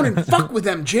go down and fuck with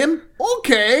them, Jim.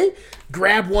 Okay.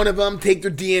 Grab one of them, take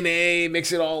their DNA,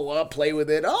 mix it all up, play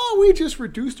with it. Oh, we just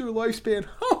reduced their lifespan.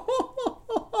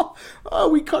 Oh,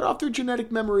 we cut off their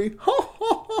genetic memory.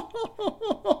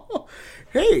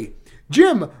 Hey,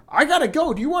 Jim, I gotta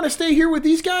go. Do you want to stay here with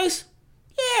these guys?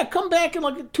 Yeah, come back in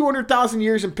like 200,000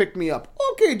 years and pick me up.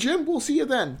 Okay, Jim, we'll see you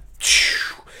then.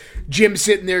 Jim's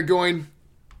sitting there going,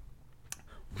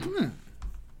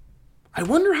 I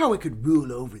wonder how I could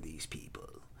rule over these people.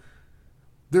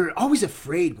 They're always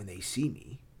afraid when they see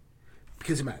me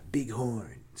because of my big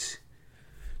horns.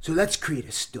 So let's create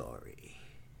a story.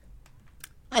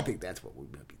 I think that's what we're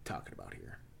going to be talking about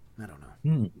here. I don't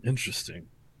know. Interesting.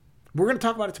 We're going to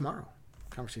talk about it tomorrow.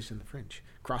 Conversation on the Fringe.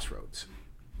 Crossroads.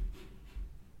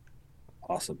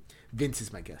 Awesome. Vince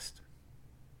is my guest.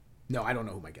 No, I don't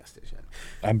know who my guest is yet.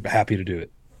 I'm happy to do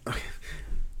it.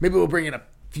 Maybe we'll bring in a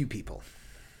few people.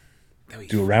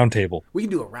 Do a round table. We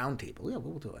can do a round table. Yeah,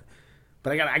 we'll do it.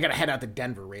 But I gotta head out to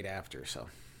Denver right after, so.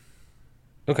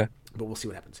 Okay. But we'll see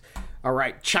what happens. All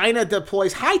right. China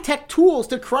deploys high-tech tools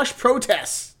to crush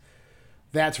protests.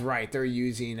 That's right. They're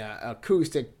using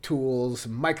acoustic tools,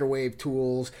 microwave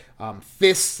tools,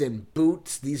 fists and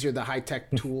boots. These are the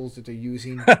high-tech tools that they're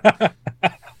using.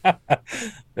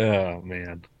 Oh,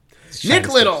 man.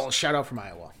 Nick Little, shout out from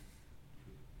Iowa.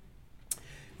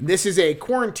 This is a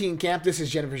quarantine camp. This is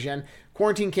Jennifer Jen.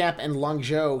 Quarantine camp in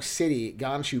Langzhou City,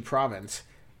 Gansu Province.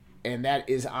 And that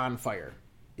is on fire.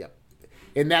 Yep.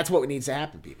 And that's what needs to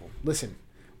happen, people. Listen.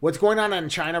 What's going on in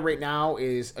China right now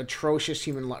is atrocious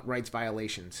human rights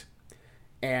violations.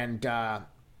 And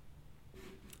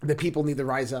the people need to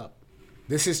rise up.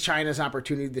 This is China's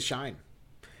opportunity to shine.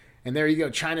 And there you go.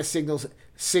 China signals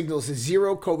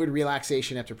zero COVID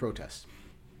relaxation after protests.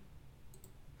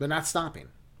 They're not stopping.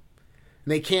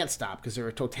 And they can't stop because they're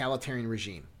a totalitarian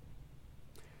regime.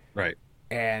 Right.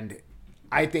 And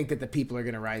I think that the people are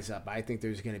going to rise up. I think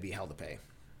there's going to be hell to pay.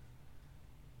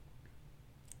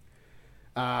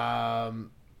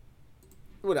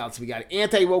 What else we got?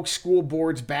 Anti-woke school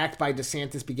boards backed by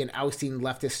DeSantis begin ousting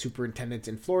leftist superintendents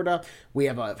in Florida. We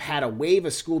have had a wave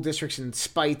of school districts in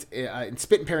spit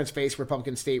in parents' face,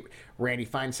 Republican state Randy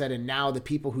Fine said, and now the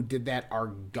people who did that are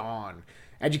gone.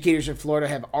 Educators in Florida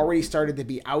have already started to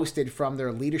be ousted from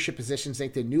their leadership positions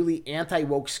thanks to newly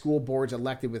anti-woke school boards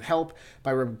elected with help by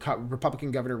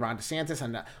Republican Governor Ron DeSantis.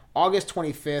 On August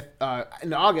 25th,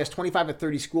 in August, 25 of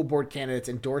 30 school board candidates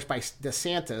endorsed by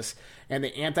DeSantis and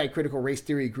the anti-critical race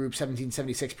theory group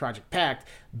 1776 Project PACT,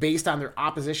 based on their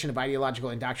opposition of ideological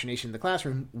indoctrination in the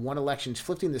classroom, won elections,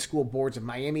 flipping the school boards of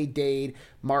Miami, Dade,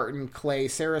 Martin, Clay,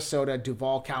 Sarasota,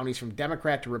 Duval counties from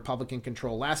Democrat to Republican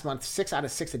control. Last month, 6 out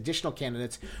of 6 additional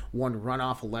candidates won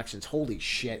runoff elections. Holy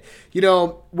shit. You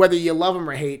know, whether you love him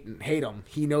or hate him,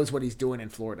 he knows what he's doing in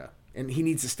Florida. And he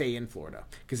needs to stay in Florida.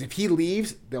 Because if he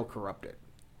leaves, they'll corrupt it.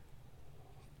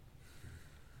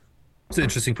 It's an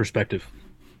interesting perspective.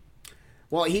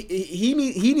 Well, he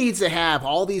needs to have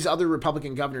all these other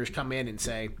Republican governors come in and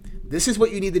say, this is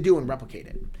what you need to do and replicate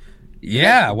it.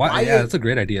 Yeah, that's a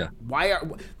great idea.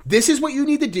 This is what you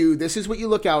need to do. This is what you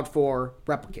look out for.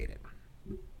 Replicate it.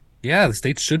 Yeah, the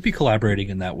states should be collaborating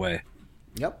in that way.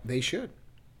 Yep, they should.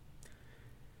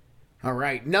 All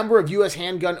right. Number of U.S.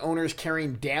 handgun owners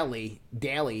carrying daily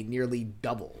nearly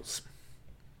doubles.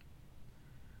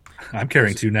 I'm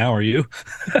carrying 2 now. Are you?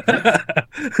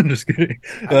 I'm just kidding.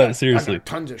 Seriously. I got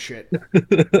tons of shit.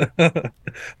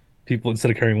 People,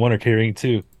 instead of carrying 1, are carrying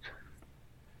 2.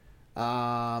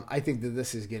 I think that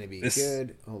this is going to be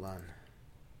good. Hold on.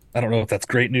 I don't know if that's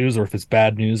great news or if it's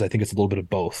bad news. I think it's a little bit of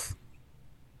both.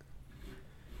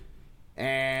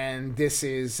 And this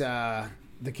is the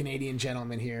Canadian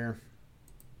gentleman here.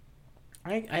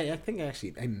 I think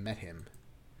actually I met him.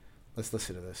 Let's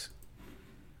listen to this.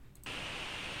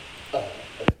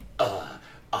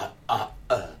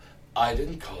 I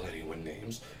didn't call anyone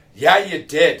names. Yeah, you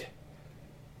did.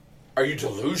 Are you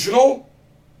delusional?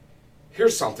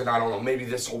 Here's something, I don't know, maybe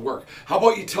this will work. How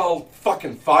about you tell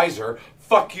fucking Pfizer,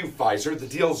 fuck you, Pfizer, the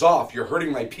deal's off, you're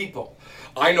hurting my people.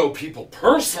 I know people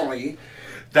personally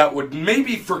that would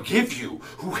maybe forgive you,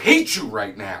 who hate you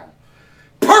right now.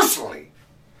 Personally.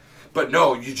 But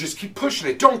no, you just keep pushing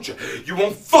it, don't you? You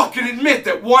won't fucking admit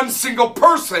that one single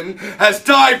person has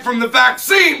died from the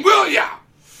vaccine, will ya?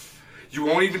 You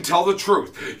won't even tell the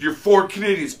truth. You're for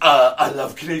Canadians. I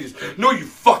love Canadians. No, you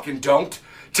fucking don't.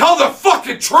 Tell the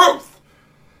fucking truth.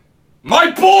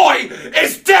 My boy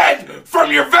is dead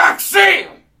from your vaccine.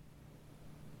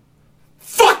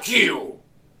 Fuck you.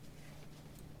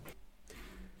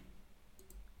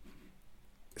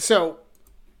 So,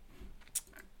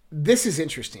 this is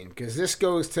interesting because this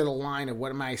goes to the line of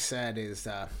what I said is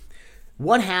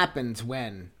what happens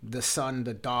when the son,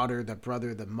 the daughter, the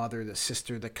brother, the mother, the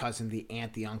sister, the cousin, the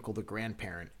aunt, the uncle, the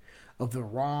grandparent of the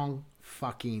wrong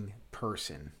fucking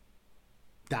person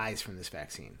dies from this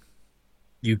vaccine.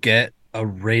 You get a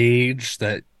rage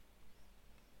that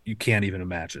you can't even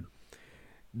imagine.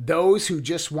 Those who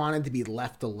just wanted to be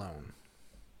left alone.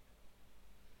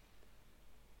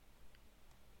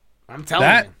 I'm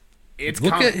telling you, it's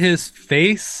look coming. at his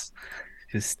face,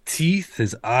 his teeth,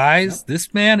 his eyes. Yep.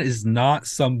 This man is not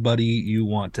somebody you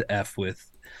want to F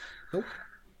with. Nope.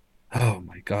 Oh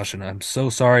my gosh, and I'm so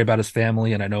sorry about his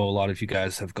family, and I know a lot of you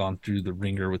guys have gone through the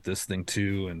ringer with this thing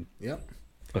too. And yep.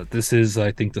 But this is,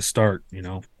 I think, the start. You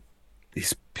know,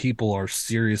 these people are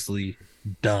seriously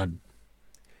done.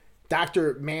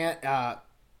 Dr.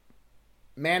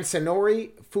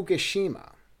 Mansanori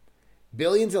Fukushima.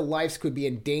 Billions of lives could be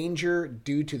in danger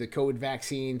due to the COVID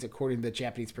vaccines, according to the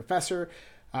Japanese professor.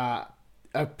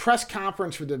 A press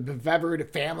conference for the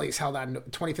Bevered families held on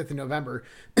 25th of November.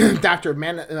 Dr.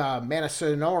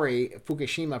 Mansanori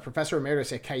Fukushima, professor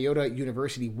emeritus at Kyoto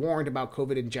University, warned about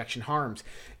COVID injection harms.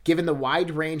 Given the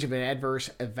wide range of adverse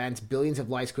events, billions of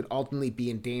lives could ultimately be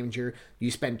in danger.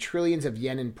 You spend trillions of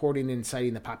yen importing and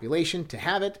inciting the population to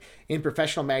have it. In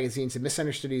professional magazines, the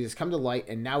misunderstanding has come to light,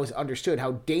 and now is understood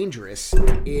how dangerous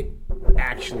it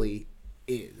actually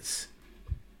is.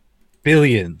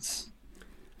 Billions.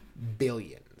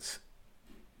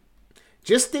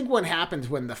 Just think what happens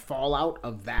when the fallout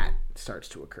of that starts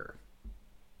to occur.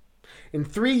 In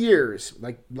 3 years,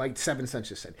 like Seven Cents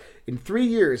just said, in 3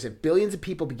 years, if billions of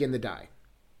people begin to die,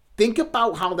 think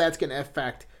about how that's going to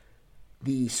affect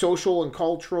the social and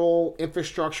cultural,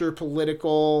 infrastructure,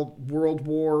 political, world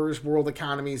wars, world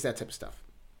economies, that type of stuff.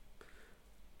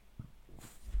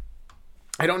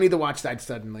 I don't need to watch that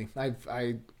suddenly.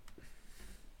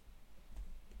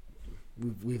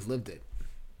 We've lived it,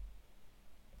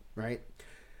 right?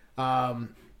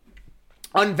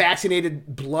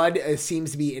 Unvaccinated blood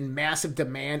seems to be in massive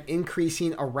demand,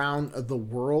 increasing around the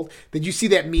world. Did you see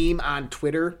that meme on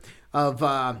Twitter of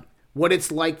what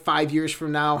it's like 5 years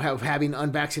from now of having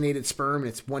unvaccinated sperm?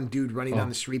 It's one dude running down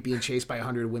the street being chased by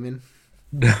 100 women.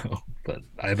 No, but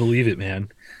I believe it, man.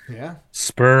 Yeah.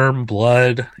 Sperm,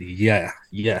 blood, yeah,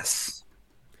 yes.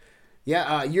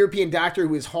 Yeah, a European doctor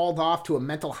who was hauled off to a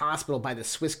mental hospital by the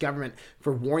Swiss government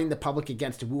for warning the public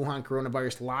against Wuhan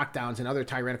coronavirus lockdowns and other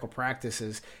tyrannical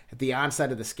practices at the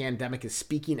onset of the scandemic is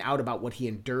speaking out about what he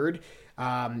endured.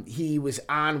 He was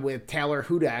on with Taylor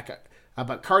Hudak,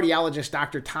 but cardiologist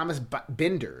Dr. Thomas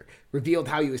Binder revealed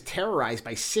how he was terrorized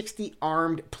by 60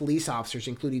 armed police officers,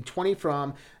 including 20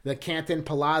 from the Canton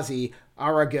Palazzi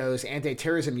Aragos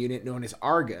anti-terrorism unit known as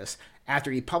Argus,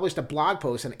 after he published a blog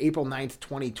post on April 9th,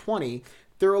 2020,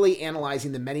 thoroughly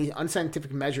analyzing the many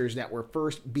unscientific measures that were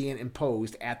first being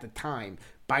imposed at the time.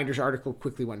 Binder's article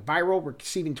quickly went viral,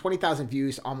 receiving 20,000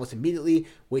 views almost immediately,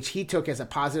 which he took as a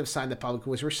positive sign the public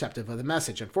was receptive of the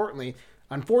message.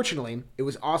 Unfortunately, it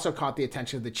was also caught the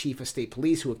attention of the chief of state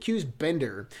police, who accused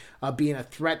Binder of being a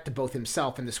threat to both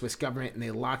himself and the Swiss government, and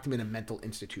they locked him in a mental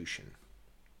institution.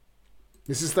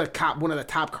 This is one of the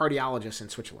top cardiologists in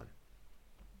Switzerland.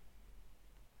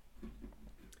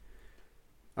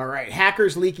 All right.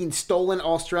 Hackers leaking stolen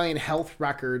Australian health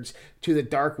records to the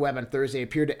dark web on Thursday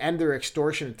appeared to end their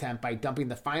extortion attempt by dumping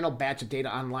the final batch of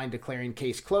data online, declaring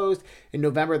case closed. In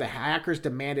November, the hackers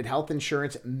demanded health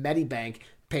insurance Medibank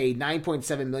pay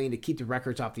 $9.7 million to keep the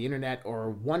records off the internet,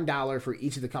 or $1 for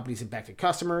each of the company's impacted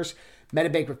customers.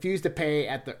 Medibank refused to pay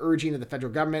at the urging of the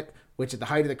federal government, which at the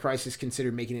height of the crisis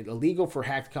considered making it illegal for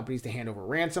hacked companies to hand over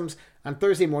ransoms. On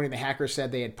Thursday morning, the hackers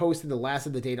said they had posted the last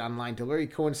of the data online, deliberately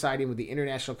coinciding with the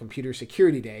International Computer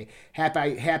Security Day.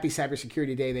 Happy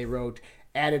Cybersecurity Day, they wrote,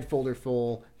 added folder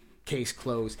full, case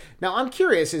closed. Now, I'm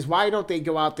curious, is why don't they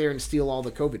go out there and steal all the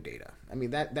COVID data? I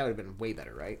mean, that would have been way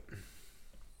better, right?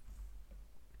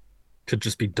 Could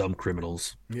just be dumb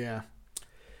criminals. Yeah.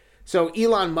 So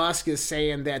Elon Musk is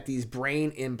saying that these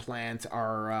brain implants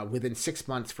are within 6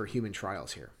 months for human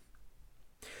trials here.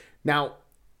 Now,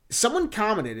 someone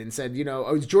commented and said, it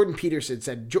was Jordan Peterson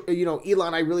said,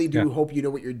 Elon, I really do hope you know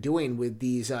what you're doing with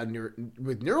these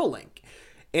with Neuralink.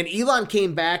 And Elon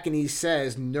came back and he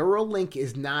says, Neuralink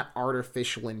is not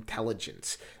artificial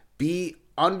intelligence.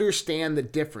 Understand the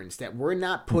difference, that we're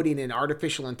not putting an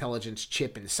artificial intelligence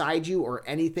chip inside you or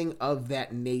anything of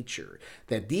that nature.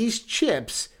 That these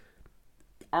chips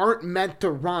aren't meant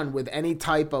to run with any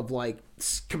type of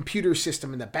computer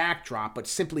system in the backdrop, but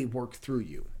simply work through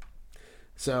you.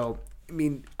 So, I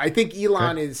mean, I think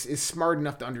Elon is smart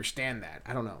enough to understand that.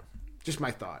 I don't know. Just my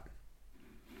thought.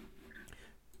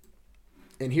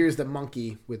 And here's the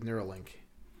monkey with Neuralink.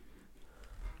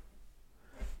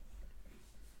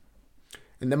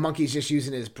 And the monkey's just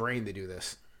using his brain to do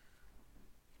this.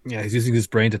 Yeah, he's using his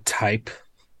brain to type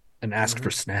and ask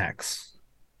for snacks.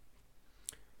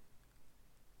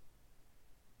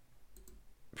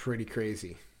 Pretty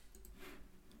crazy.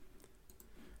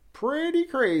 pretty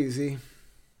crazy.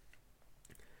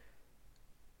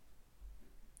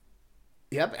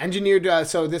 Yep, engineered.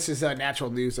 So this is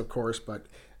natural news, of course, but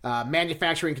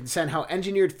manufacturing consent, how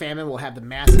engineered famine will have the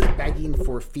masses begging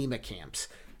for FEMA camps.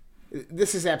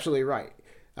 This is absolutely right.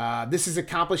 This is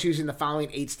accomplished using the following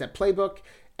 8-step playbook.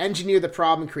 Engineer the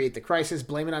problem, create the crisis,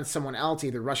 blame it on someone else,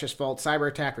 either Russia's fault, cyber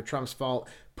attack, or Trump's fault.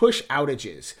 Push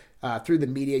outages through the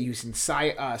media using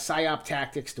psyop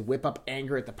tactics to whip up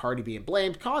anger at the party being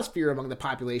blamed. Cause fear among the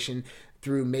population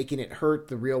through making it hurt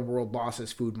the real world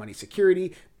losses, food, money,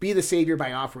 security. Be the savior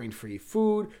by offering free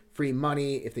food, free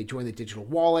money if they join the digital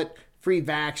wallet, free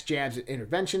vax, jabs, and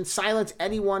intervention. Silence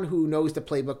anyone who knows the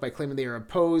playbook by claiming they are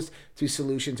opposed to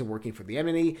solutions and working for the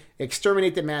enemy.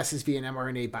 Exterminate the masses via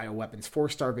mRNA bioweapons,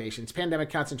 forced starvations, pandemic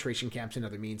concentration camps, and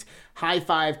other means. High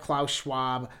five Klaus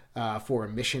Schwab for a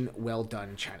mission well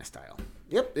done, China style.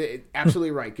 Yep,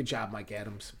 absolutely right. Good job, Mike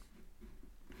Adams.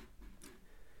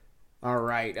 All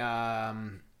right.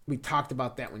 We talked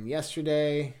about that one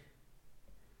yesterday.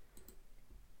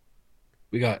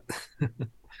 We got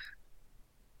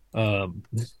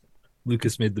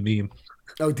Lucas made the meme.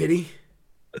 Oh, did he?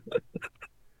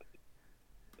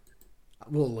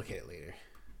 We'll look at it later.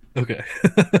 Okay.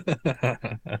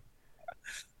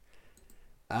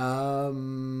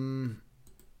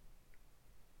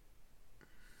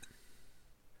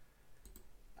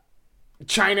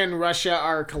 China and Russia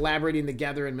are collaborating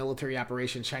together in military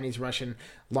operations. Chinese-Russian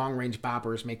long-range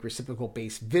bombers make reciprocal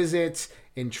base visits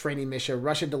in training mission.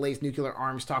 Russia delays nuclear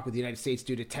arms talk with the United States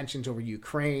due to tensions over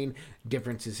Ukraine,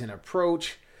 differences in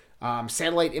approach.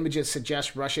 Satellite images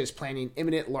suggest Russia is planning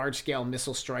imminent large-scale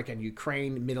missile strike on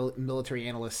Ukraine, military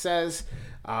analyst says.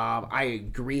 I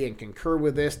agree and concur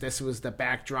with this. This was the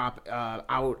backdrop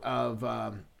out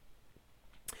of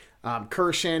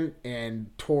Kherson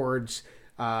and towards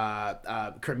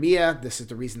Crimea. This is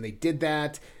the reason they did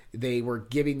that. They were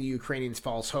giving the Ukrainians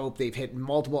false hope. They've hit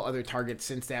multiple other targets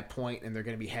since that point, and they're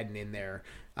going to be heading in there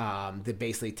to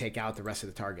basically take out the rest of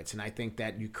the targets. And I think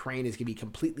that Ukraine is going to be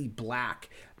completely black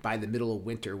by the middle of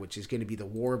winter, which is going to be the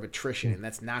war of attrition, and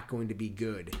that's not going to be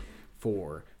good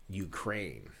for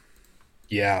Ukraine.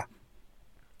 Yeah.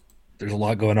 There's a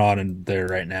lot going on in there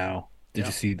right now. Did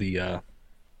you see the...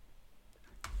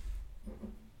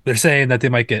 They're saying that they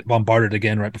might get bombarded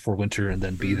again right before winter and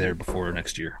then be there before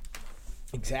next year.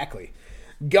 Exactly.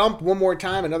 Gump, one more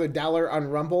time, another $1 on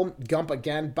Rumble. Gump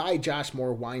again. Buy Josh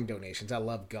more wine donations. I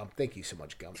love Gump. Thank you so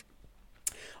much, Gump.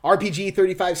 RPG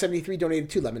 3573 donated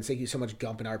 2 lemons. Thank you so much,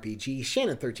 Gump and RPG. Shannon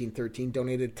 1313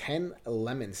 donated 10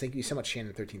 lemons. Thank you so much,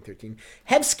 Shannon 1313.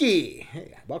 Hevsky,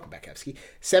 hey, welcome back, Hevsky.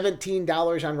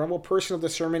 $17 on Rumble. Personal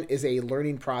discernment is a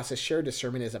learning process. Shared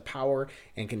discernment is a power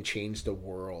and can change the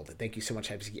world. Thank you so much,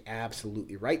 Hevsky.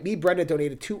 Absolutely right. Me, Brenda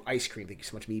donated 2 ice cream. Thank you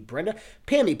so much, me, Brenda.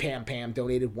 Pammy Pam Pam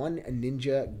donated 1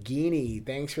 Ninja Guinea.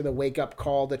 Thanks for the wake up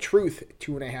call. The truth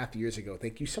 2.5 years ago.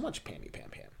 Thank you so much, Pammy Pam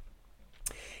Pam.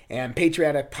 And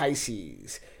Patriotic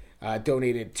Pisces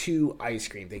donated 2 ice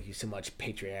cream. Thank you so much,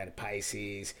 Patriotic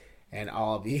Pisces, and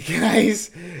all of you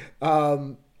guys.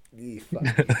 You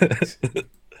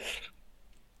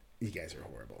guys are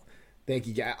horrible. Thank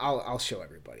you, guys. I'll show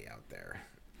everybody out there.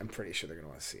 I'm pretty sure they're going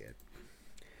to want to see it.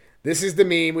 This is the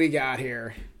meme we got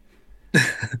here.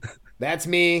 That's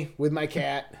me with my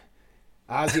cat,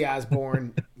 Ozzy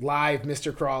Osbourne, live,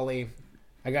 Mr. Crawley.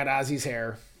 I got Ozzy's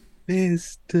hair.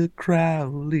 Mr.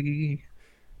 Crowley.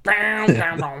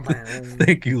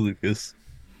 Thank you, Lucas.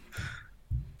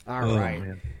 All right.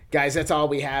 Man. Guys, that's all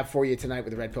we have for you tonight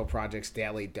with the Red Pill Project's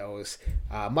Daily Dose.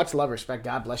 Much love, respect.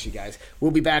 God bless you guys.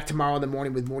 We'll be back tomorrow in the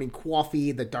morning with Morning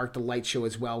Coffee, the Dark Delight Show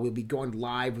as well. We'll be going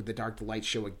live with the Dark Delight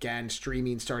Show again,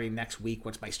 streaming starting next week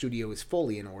once my studio is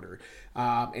fully in order.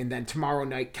 And then tomorrow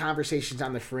night, Conversations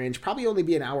on the Fringe. Probably only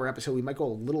be an hour episode. We might go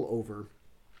a little over.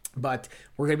 But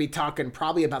we're going to be talking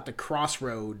probably about the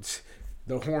Crossroads,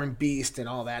 the Horned Beast, and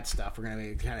all that stuff. We're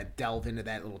going to kind of delve into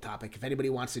that little topic. If anybody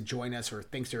wants to join us or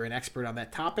thinks they're an expert on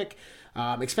that topic,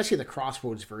 especially the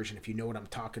Crossroads version, if you know what I'm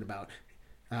talking about,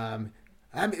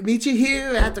 I meet you here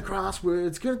at the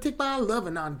Crossroads. Gonna take my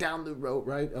lovin' on down the road,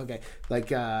 right? Okay, like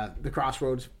the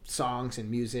Crossroads songs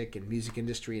and music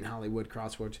industry in Hollywood,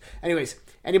 Crossroads. Anyways,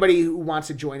 anybody who wants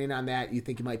to join in on that, you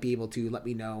think you might be able to, let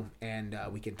me know, and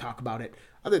we can talk about it.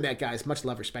 Other than that, guys, much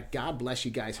love, respect. God bless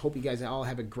you guys. Hope you guys all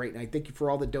have a great night. Thank you for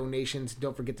all the donations.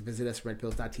 Don't forget to visit us,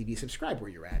 redpills.tv. Subscribe where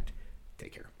you're at.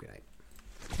 Take care. Good night.